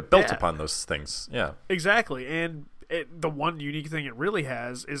unique too. It built Yeah. upon those things. Yeah. Exactly. And the one unique thing it really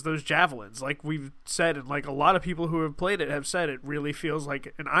has is those javelins. Like we've said, and like a lot of people who have played it have said, it really feels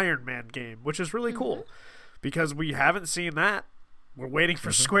like an Iron Man game, which is really cool because we haven't seen that. We're waiting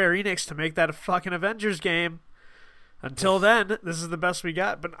for Square Enix to make that a fucking Avengers game. Until then, this is the best we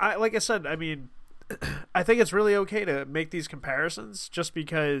got. But like I said, I mean, I think it's really okay to make these comparisons just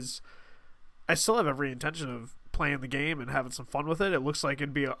because I still have every intention of playing the game and having some fun with it. It looks like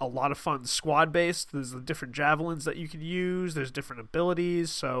it'd be a lot of fun squad based. There's the different javelins that you can use. There's different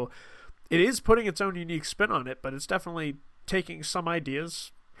abilities. So it is putting its own unique spin on it, but it's definitely taking some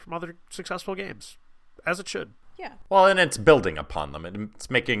ideas from other successful games, as it should. Yeah. Well, and it's building upon them. It's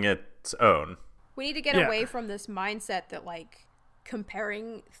making it its own. We need to get Yeah. away from this mindset that like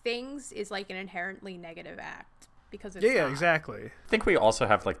comparing things is like an inherently negative act because it's Yeah, not. exactly. I think we also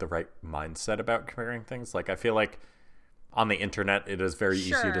have like the right mindset about comparing things. Like I feel like on the internet it is very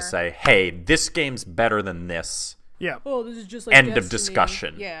easy Sure. to say, "Hey, this game's better than this." Yeah. Oh, this is just like End of Destiny.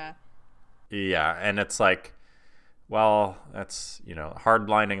 discussion. Yeah. Yeah, and it's like, well, that's,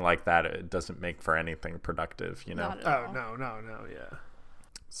 hardlining like that, it doesn't make for anything productive, Not at Oh, all. no, yeah.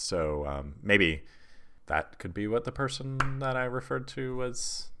 So maybe that could be what the person that I referred to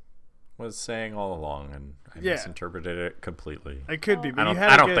was saying all along, and I Yeah. misinterpreted it completely. It could be, but I don't, you had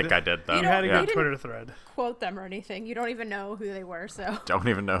I a don't good, think I did, though. You had a Yeah. good Twitter thread. Quote them or anything. You don't even know who they were, so Don't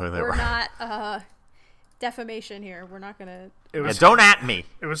even know who they we're were. not defamation here. We're not gonna. It Yeah, was don't at me.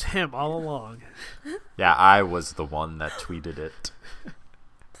 It was him all along. Yeah, I was the one that tweeted it.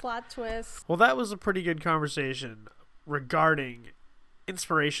 Plot twist. Well, that was a pretty good conversation regarding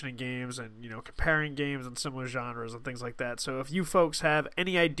inspiration in games and, comparing games and similar genres and things like that. So if you folks have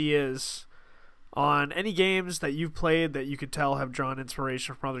any ideas on any games that you've played that you could tell have drawn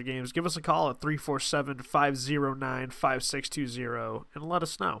inspiration from other games, give us a call at 347-509-5620 and let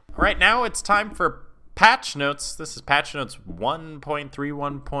us know. Right now, it's time for Patch Notes. This is Patch Notes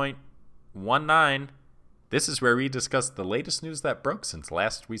 1.31.19. This is where we discuss the latest news that broke since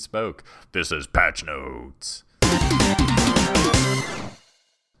last we spoke. This is Patch Notes.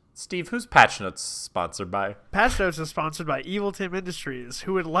 Steve, who's Patch Notes sponsored by? Patch Notes is sponsored by Evil Tim Industries,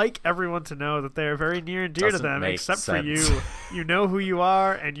 who would like everyone to know that they are very near and dear Doesn't to them, make except sense. for you. You know who you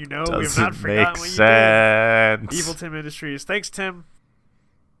are, and you know we have not Doesn't forgotten make what you did. sense. Evil Tim Industries. Thanks, Tim.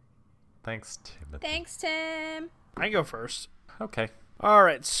 Thanks, Timothy. Thanks, Tim. I can go first. Okay. All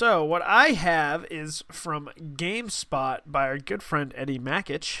right, so what I have is from GameSpot by our good friend Eddie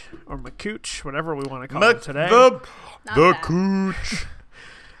Makich, or Makooch, whatever we want to call him today. Not bad. Cooch.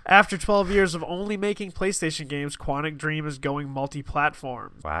 After 12 years of only making PlayStation games, Quantic Dream is going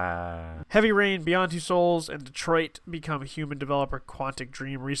multi-platform. Wow. Heavy Rain, Beyond Two Souls, and Detroit Become Human developer Quantic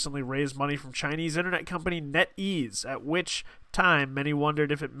Dream recently raised money from Chinese internet company NetEase, at which time many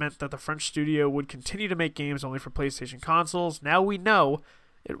wondered if it meant that the French studio would continue to make games only for PlayStation consoles. Now we know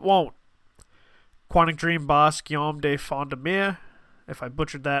it won't. Quantic Dream boss Guillaume de Fondemire, if I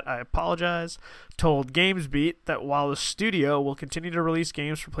butchered that, I apologize, told GamesBeat that while the studio will continue to release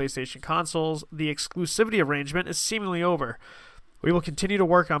games for PlayStation consoles, the exclusivity arrangement is seemingly over. We will continue to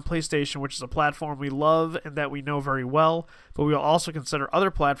work on PlayStation, which is a platform we love and that we know very well, but we will also consider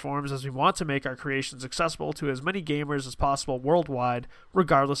other platforms as we want to make our creations accessible to as many gamers as possible worldwide,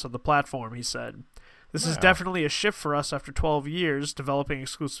 regardless of the platform, he said. This is definitely a shift for us after 12 years developing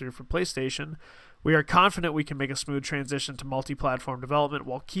exclusively for PlayStation. We are confident we can make a smooth transition to multi-platform development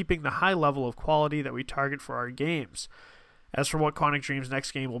while keeping the high level of quality that we target for our games. As for what Quantic Dream's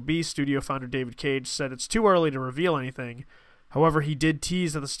next game will be, studio founder David Cage said it's too early to reveal anything. However, he did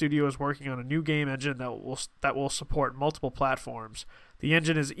tease that the studio is working on a new game engine that will support multiple platforms. The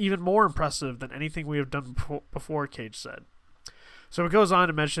engine is even more impressive than anything we have done before, Cage said. So it goes on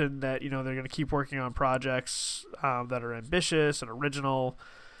to mention that, they're going to keep working on projects that are ambitious and original.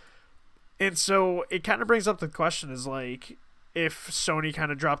 And so it kind of brings up the question is like, if Sony kind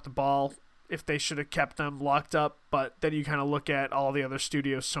of dropped the ball, if they should have kept them locked up, but then you kind of look at all the other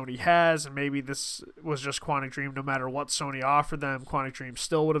studios Sony has, and maybe this was just Quantic Dream. No matter what Sony offered them, Quantic Dream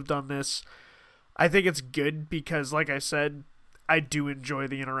still would have done this. I think it's good because, like I said, I do enjoy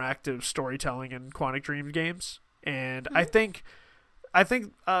the interactive storytelling in Quantic Dream games, and I think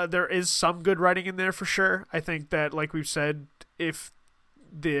there is some good writing in there for sure. I think that, like we've said, if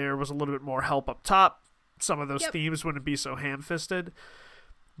there was a little bit more help up top, some of those themes wouldn't be so ham-fisted.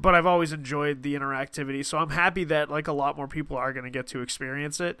 But I've always enjoyed the interactivity, so I'm happy that a lot more people are going to get to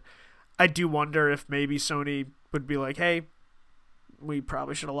experience it. I do wonder if maybe Sony would be like, hey, we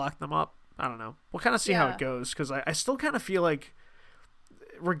probably should have locked them up. I don't know. We'll kind of see how it goes, because I still kind of feel like,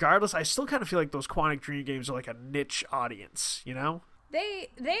 regardless, I still kind of feel like those Quantic Dream games are like a niche audience, you know? They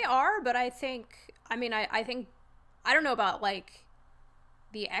are, but I think, I think, I don't know about like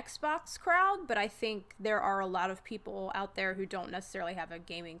the Xbox crowd, but I think there are a lot of people out there who don't necessarily have a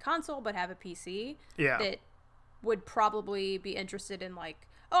gaming console but have a PC that would probably be interested in like,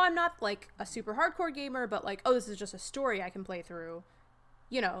 oh, I'm not like a super hardcore gamer, but like, oh, this is just a story I can play through.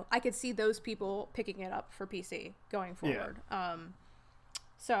 You know, I could see those people picking it up for PC going forward.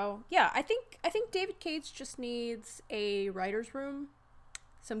 So yeah, I think David Cage just needs a writer's room,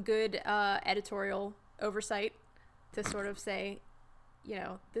 some good editorial oversight to sort of say, you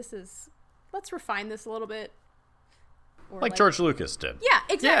know, let's refine this a little bit. Or like George Lucas did. Yeah,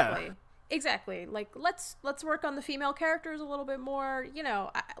 exactly. Yeah. Exactly. Like, let's work on the female characters a little bit more. You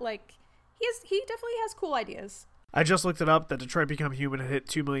know, he definitely has cool ideas. I just looked it up that Detroit Become Human had hit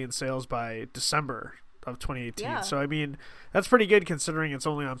 2 million sales by December of 2018. Yeah. So, I mean, that's pretty good considering it's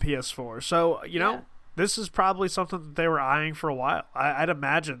only on PS4. So, you know, this is probably something that they were eyeing for a while. I'd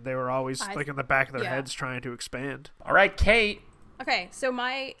imagine they were always like in the back of their heads trying to expand. All right, Kate. Okay, so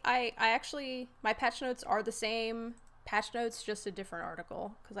my patch notes are the same. Patch notes, just a different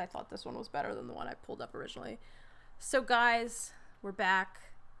article, because I thought this one was better than the one I pulled up originally. So, guys, we're back.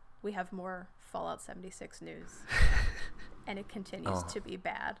 We have more Fallout 76 news. And it continues to be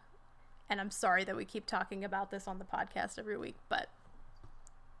bad. And I'm sorry that we keep talking about this on the podcast every week, but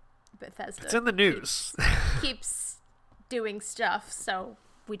Bethesda, it's in the news, keeps doing stuff, so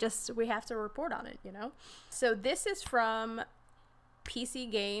we have to report on it, you know? So this is from PC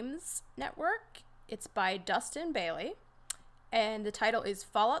Games Network. It's by Dustin Bailey, and the title is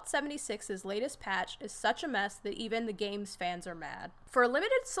Fallout 76's latest patch is such a mess that even the game's fans are mad. For a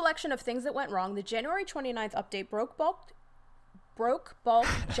limited selection of things that went wrong, the January 29th update broke bulk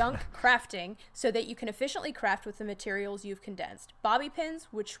junk crafting so that you can efficiently craft with the materials you've condensed. Bobby pins,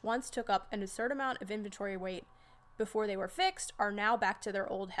 which once took up an absurd amount of inventory weight before they were fixed, are now back to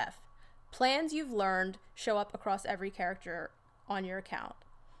their old heft. Plans you've learned show up across every character on your account.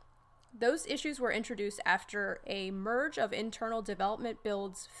 Those issues were introduced after a merge of internal development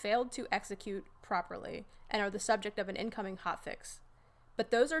builds failed to execute properly and are the subject of an incoming hotfix.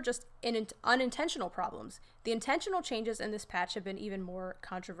 But those are just unintentional problems. The intentional changes in this patch have been even more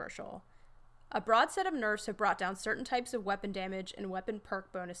controversial. A broad set of nerfs have brought down certain types of weapon damage and weapon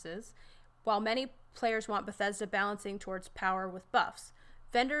perk bonuses, while many players want Bethesda balancing towards power with buffs.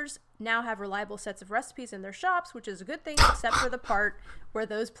 Vendors now have reliable sets of recipes in their shops, which is a good thing, except for the part where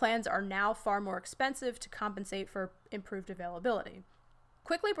those plans are now far more expensive to compensate for improved availability.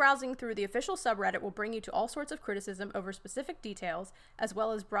 Quickly browsing through the official subreddit will bring you to all sorts of criticism over specific details, as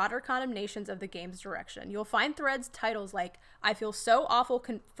well as broader condemnations of the game's direction. You'll find threads titles like, I feel so awful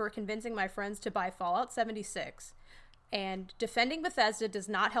for convincing my friends to buy Fallout 76, and defending Bethesda does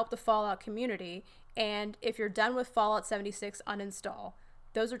not help the Fallout community, and if you're done with Fallout 76, uninstall.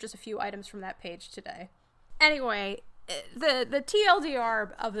 Those are just a few items from that page today. Anyway, the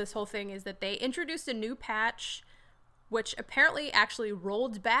TLDR of this whole thing is that they introduced a new patch which apparently actually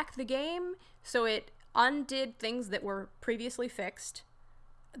rolled back the game, so it undid things that were previously fixed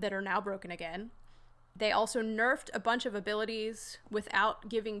that are now broken again. They also nerfed a bunch of abilities without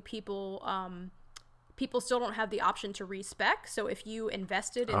giving people people still don't have the option to respec, so if you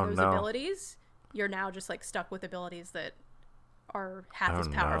invested in those abilities, you're now just like stuck with abilities that are half as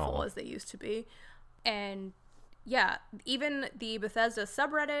powerful as they used to be. And yeah, even the Bethesda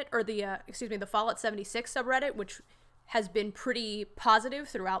subreddit, or the Fallout 76 subreddit, which has been pretty positive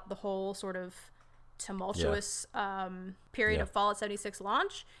throughout the whole sort of tumultuous period of Fallout 76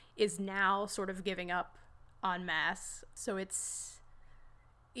 launch, is now sort of giving up en masse. So it's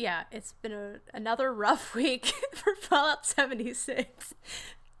been another rough week for Fallout 76.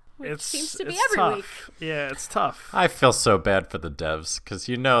 It seems to be every tough. week. Yeah, it's tough. I feel so bad for the devs, because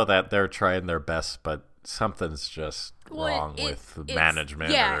you know that they're trying their best, but something's just wrong with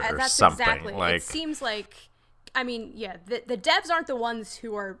management or that's something. Exactly. Like, it seems like, I mean, the devs aren't the ones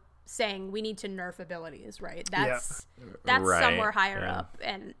who are saying we need to nerf abilities, right? That's right, somewhere higher up,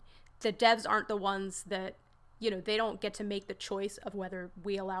 and the devs aren't the ones that, you know, they don't get to make the choice of whether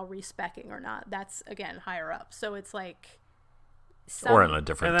we allow respecing or not. That's, again, higher up. So it's like... or in a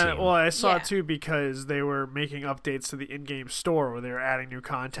different team. Well, I saw it too, because they were making updates to the in-game store where they were adding new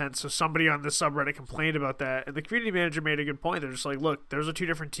content. So somebody on the subreddit complained about that, and the community manager made a good point. They're just like, look, those are two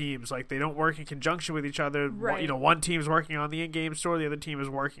different teams. Like, they don't work in conjunction with each other. Right. You know, one team's working on the in-game store, the other team is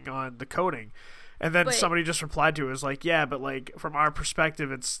working on the coding. And then But- somebody just replied to it, was like, yeah, but like from our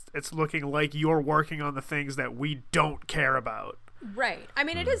perspective, it's looking like you're working on the things that we don't care about. Right. I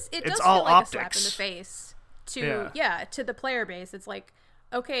mean, it does It's feel all like a slap in optics. the face to to the player base. It's like,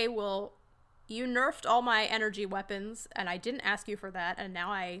 okay, well, you nerfed all my energy weapons, and I didn't ask you for that, and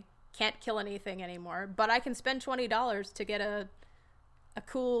now I can't kill anything anymore. But I can spend $20 to get a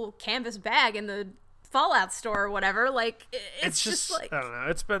cool canvas bag in the Fallout store or whatever. Like, it's just like, I don't know.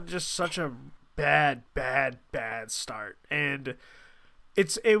 It's been just such a bad start, and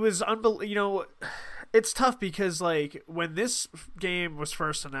it was unbelievable. It's tough because like when this game was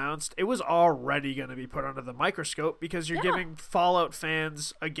first announced, it was already going to be put under the microscope because you're giving Fallout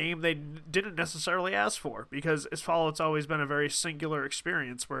fans a game they didn't necessarily ask for, because Fallout's always been a very singular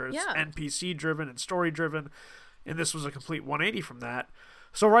experience where it's NPC driven and story driven, and this was a complete 180 from that.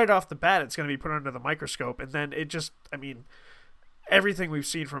 So right off the bat, it's going to be put under the microscope, and then it just, I mean, everything we've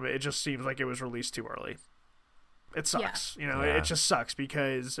seen from it just seems like it was released too early. It sucks. It just sucks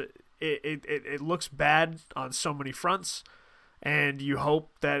because it looks bad on so many fronts, and you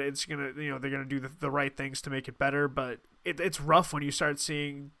hope that it's gonna, they're gonna do the right things to make it better. But it's rough when you start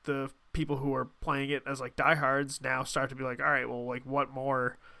seeing the people who are playing it as like diehards now start to be like, all right, well, like what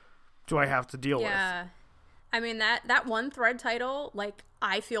more do I have to deal with? yeah. I mean, that one thread title, like,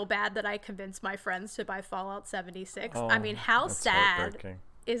 I feel bad that I convinced my friends to buy Fallout 76. I mean, how sad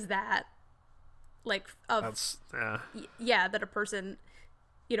is that? Like, that a person,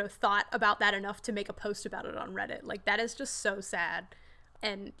 thought about that enough to make a post about it on Reddit. Like, that is just so sad.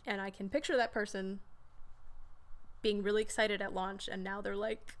 And I can picture that person being really excited at launch, and now they're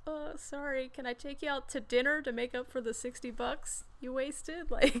like, oh, sorry, can I take you out to dinner to make up for the $60 you wasted?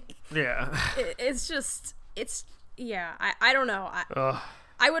 Like, it's just, I don't know.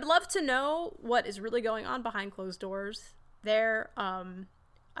 I would love to know what is really going on behind closed doors there.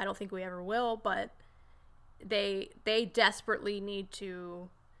 I don't think we ever will, but they desperately need to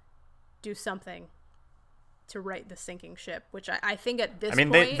do something to right the sinking ship, which I think at this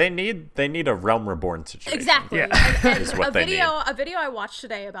point... I mean, they need a Realm Reborn situation. Exactly. Yeah. And is what they need. A video I watched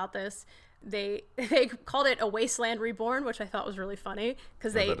today about this, they called it a Wasteland Reborn, which I thought was really funny,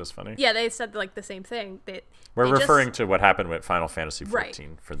 because that is funny. Yeah, they said like the same thing. We're referring to what happened with Final Fantasy XIV, Right.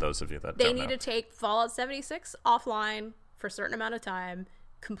 for those of you that They don't need know. to take Fallout 76 offline for a certain amount of time,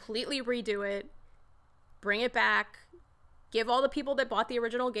 completely redo it, bring it back, give all the people that bought the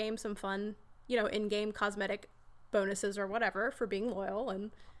original game some fun, in-game cosmetic bonuses or whatever for being loyal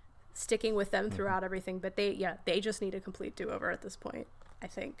and sticking with them throughout everything. But they just need a complete do-over at this point, I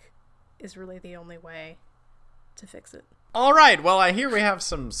think, is really the only way to fix it. All right, well, I hear we have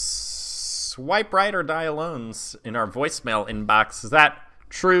some swipe right or die alones in our voicemail inbox. Is that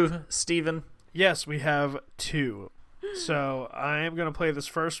true, Steven? Yes, we have 2. So I am going to play this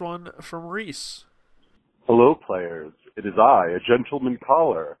first one from Reese. Hello, players. It is I, a gentleman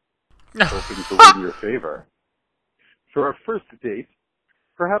caller, hoping to win your favor. For our first date,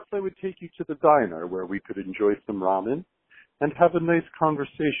 perhaps I would take you to the diner where we could enjoy some ramen and have a nice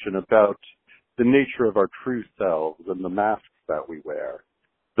conversation about the nature of our true selves and the masks that we wear.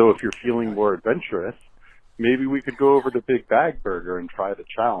 Though if you're feeling more adventurous, maybe we could go over to Big Bag Burger and try the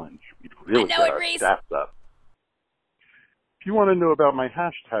challenge. We'd really get our stats up. If you want to know about my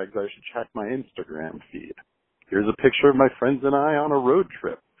hashtags, I should check my Instagram feed. Here's a picture of my friends and I on a road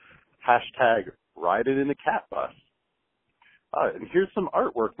trip. Hashtag ride it in a cat bus. And here's some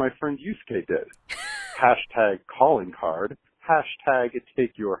artwork my friend Yusuke did. Hashtag calling card. Hashtag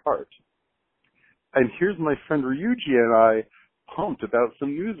take your heart. And here's my friend Ryuji and I pumped about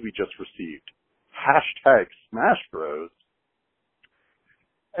some news we just received. Hashtag Smash Bros.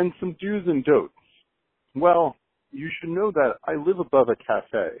 And some do's and don'ts. Well, you should know that I live above a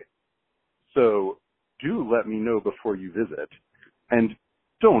cafe. So do let me know before you visit. And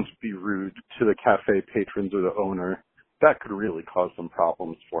don't be rude to the cafe patrons or the owner. That could really cause some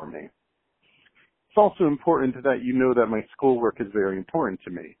problems for me. It's also important that you know that my schoolwork is very important to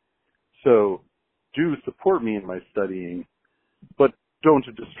me. So do support me in my studying, but don't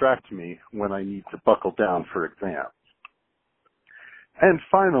distract me when I need to buckle down for exams. And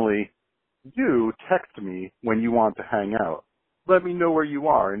finally, do text me when you want to hang out. Let me know where you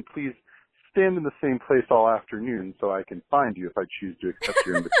are, and please stand in the same place all afternoon so I can find you if I choose to accept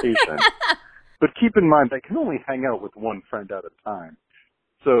your invitation. But keep in mind, I can only hang out with one friend at a time.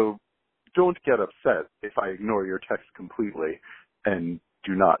 So don't get upset if I ignore your text completely and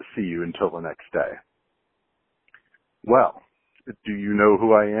do not see you until the next day. Well, do you know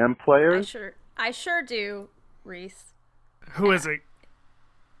who I am, players? I sure do, Reese. Who is it?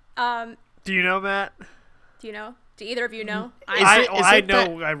 Do Do you know, Matt? you know? Do either of you know? I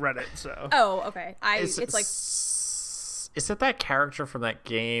know. I read it. So. Oh, okay. Is it that character from that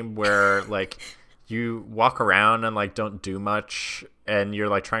game where like you walk around and like don't do much, and you're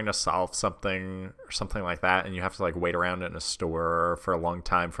like trying to solve something or something like that, and you have to like wait around in a store for a long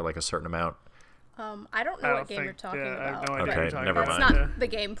time for like a certain amount? I don't know what game you're talking about. I have no idea Okay, what you're talking never about. That's mind. not the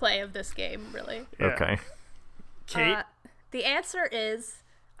gameplay of this game, really. Yeah. Okay. Kate. The answer is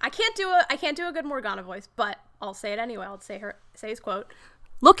I can't do a good Morgana voice, but I'll say it anyway. I'll say his quote.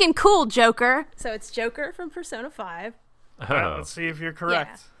 Looking cool, Joker. So it's Joker from Persona 5. Well, let's see if you're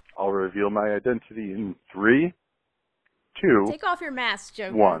correct. I'll reveal my identity in 3, 2, Take off your mask,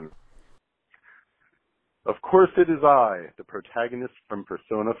 Joker. 1. Of course it is I, the protagonist from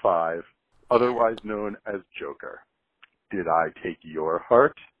Persona 5, otherwise known as Joker. Did I take your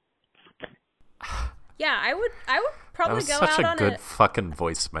heart? Yeah, I would That probably was go such out a on good fucking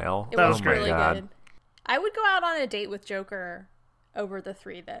voicemail. It That was was great. really Oh my God. good. I would go out on a date with Joker over the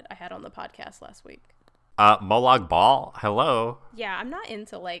 3 that I had on the podcast last week. Molag Ball, hello. Yeah, I'm not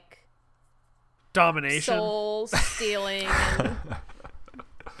into like Domination. soul stealing and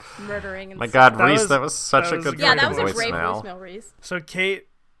murdering and My stuff. God, Reese, that was such that a was good a Yeah, great that was a voicemail. great voicemail, Reese. So Kate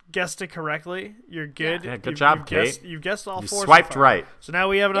guessed it correctly. You're good. Yeah, good job, Kate. You've guessed all You 4 so swiped far. right. So now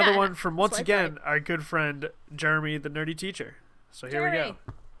we have another Yeah, one from, once swiped again, right. our good friend Jeremy, the nerdy teacher. So here we Jeremy.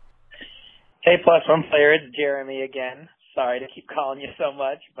 go. Hey, Plus One player, it's Jeremy again. Sorry to keep calling you so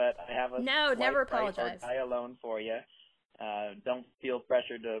much, but I have a No, swipe never right apologize. or die alone for you. Don't feel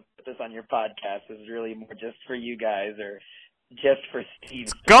pressured to put this on your podcast. This is really more just for you guys or just for Steve.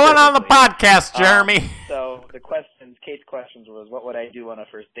 Going on the specifically. podcast, Jeremy. So Kate's questions was, what would I do on a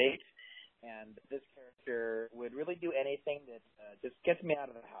first date? And this character would really do anything that just gets me out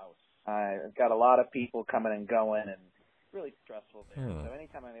of the house. I've got a lot of people coming and going, and it's really stressful there. So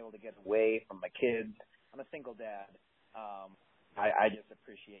anytime I'm able to get away from my kids, I'm a single dad. I just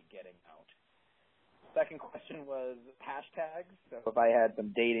appreciate getting out. Second question was hashtags. So if I had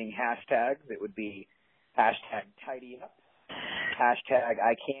some dating hashtags, it would be hashtag tidy up, hashtag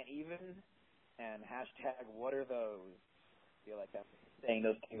I can't even, and hashtag what are those? I feel like I'm saying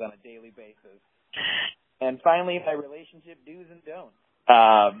those things on a daily basis. And finally, my relationship do's and don'ts.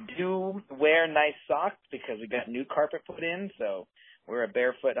 Do wear nice socks because we got new carpet put in, so we're a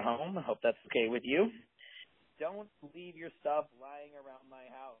barefoot home. I hope that's okay with you. Don't leave your stuff lying around my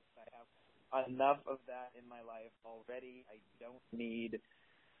house. I have enough of that in my life already. I don't need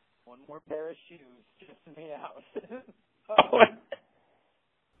one more pair of shoes stressing me out.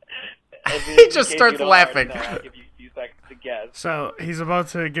 He just starts laughing. I'll give you a few seconds to guess. So he's about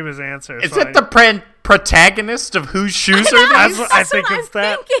to give his answer. Is so it the protagonist of Whose Shoes Are That's These? what, I That's think what it's I'm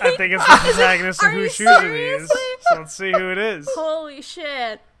that. I thinking. think it's the protagonist of Are you Whose Shoes Are These. seriously? So let's see who it is. Holy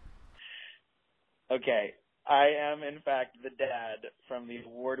shit. Okay, I am in fact the dad from the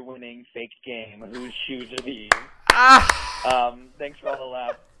award-winning fake game Whose Shoes Are These? Thanks for all the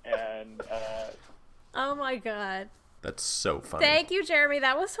laughs, and Oh my god. That's so funny. Thank you, Jeremy.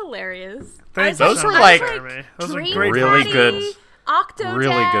 That was hilarious. Thanks Those so were much, like Jeremy. Those are Dream great. Really Daddy, good- Octodad,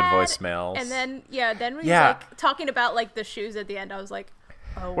 really good voicemails. And then then we Yeah. like talking about like the shoes at the end. I was like,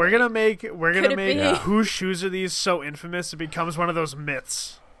 oh, We're gonna make Could it be? Whose Shoes Are These so infamous it becomes one of those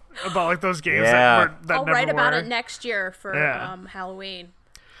myths about like those games Yeah. that I'll never write about were. it next year for Yeah. Halloween.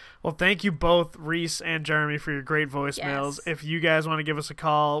 Well, thank you both, Reese and Jeremy, for your great voicemails. Yes. If you guys want to give us a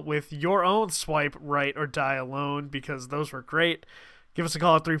call with your own swipe right or die alone, because those were great, give us a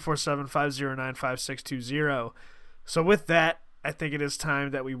call at 347-509-5620. So with that, I think it is time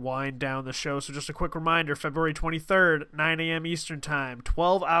that we wind down the show. So just a quick reminder, February 23rd, 9 a.m. Eastern Time,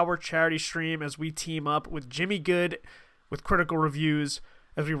 12-hour charity stream as we team up with Jimmy Good with Critical Reviews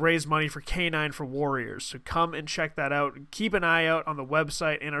as we raise money for K9 for Warriors. So come and check that out. Keep an eye out on the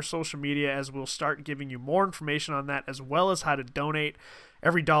website and our social media as we'll start giving you more information on that, as well as how to donate.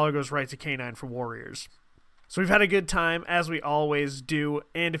 Every dollar goes right to K9 for Warriors. So we've had a good time, as we always do,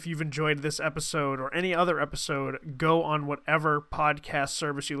 and if you've enjoyed this episode or any other episode, go on whatever podcast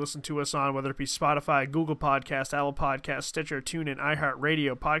service you listen to us on, whether it be Spotify, Google Podcast, Apple Podcast, Stitcher, TuneIn,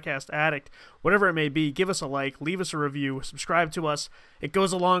 iHeartRadio, Podcast Addict, whatever it may be. Give us a like, leave us a review, subscribe to us. It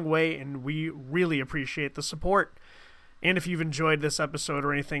goes a long way, and we really appreciate the support. And if you've enjoyed this episode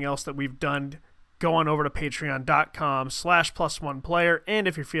or anything else that we've done, go on over to patreon.com/+1player, and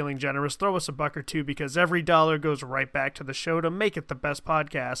if you're feeling generous, throw us a buck or two, because every dollar goes right back to the show to make it the best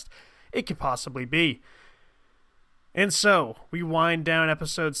podcast it could possibly be. And so, we wind down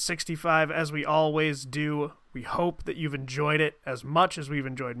episode 65 as we always do. We hope that you've enjoyed it as much as we've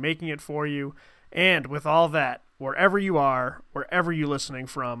enjoyed making it for you. And with all that, wherever you are, wherever you're listening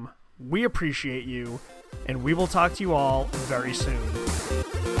from, We appreciate you, and we will talk to you all very soon.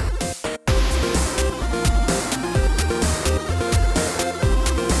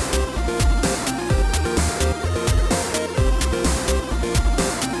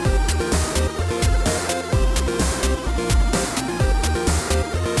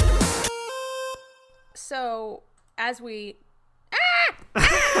 So, as we...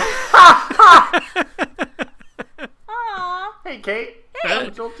 Hey, Kate. Hey.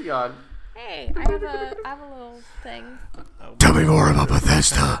 Jolteon. Hey, I have a little thing. Tell me more about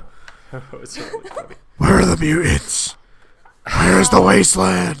Bethesda. It's really funny. Where are the mutants? Where is the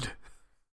wasteland?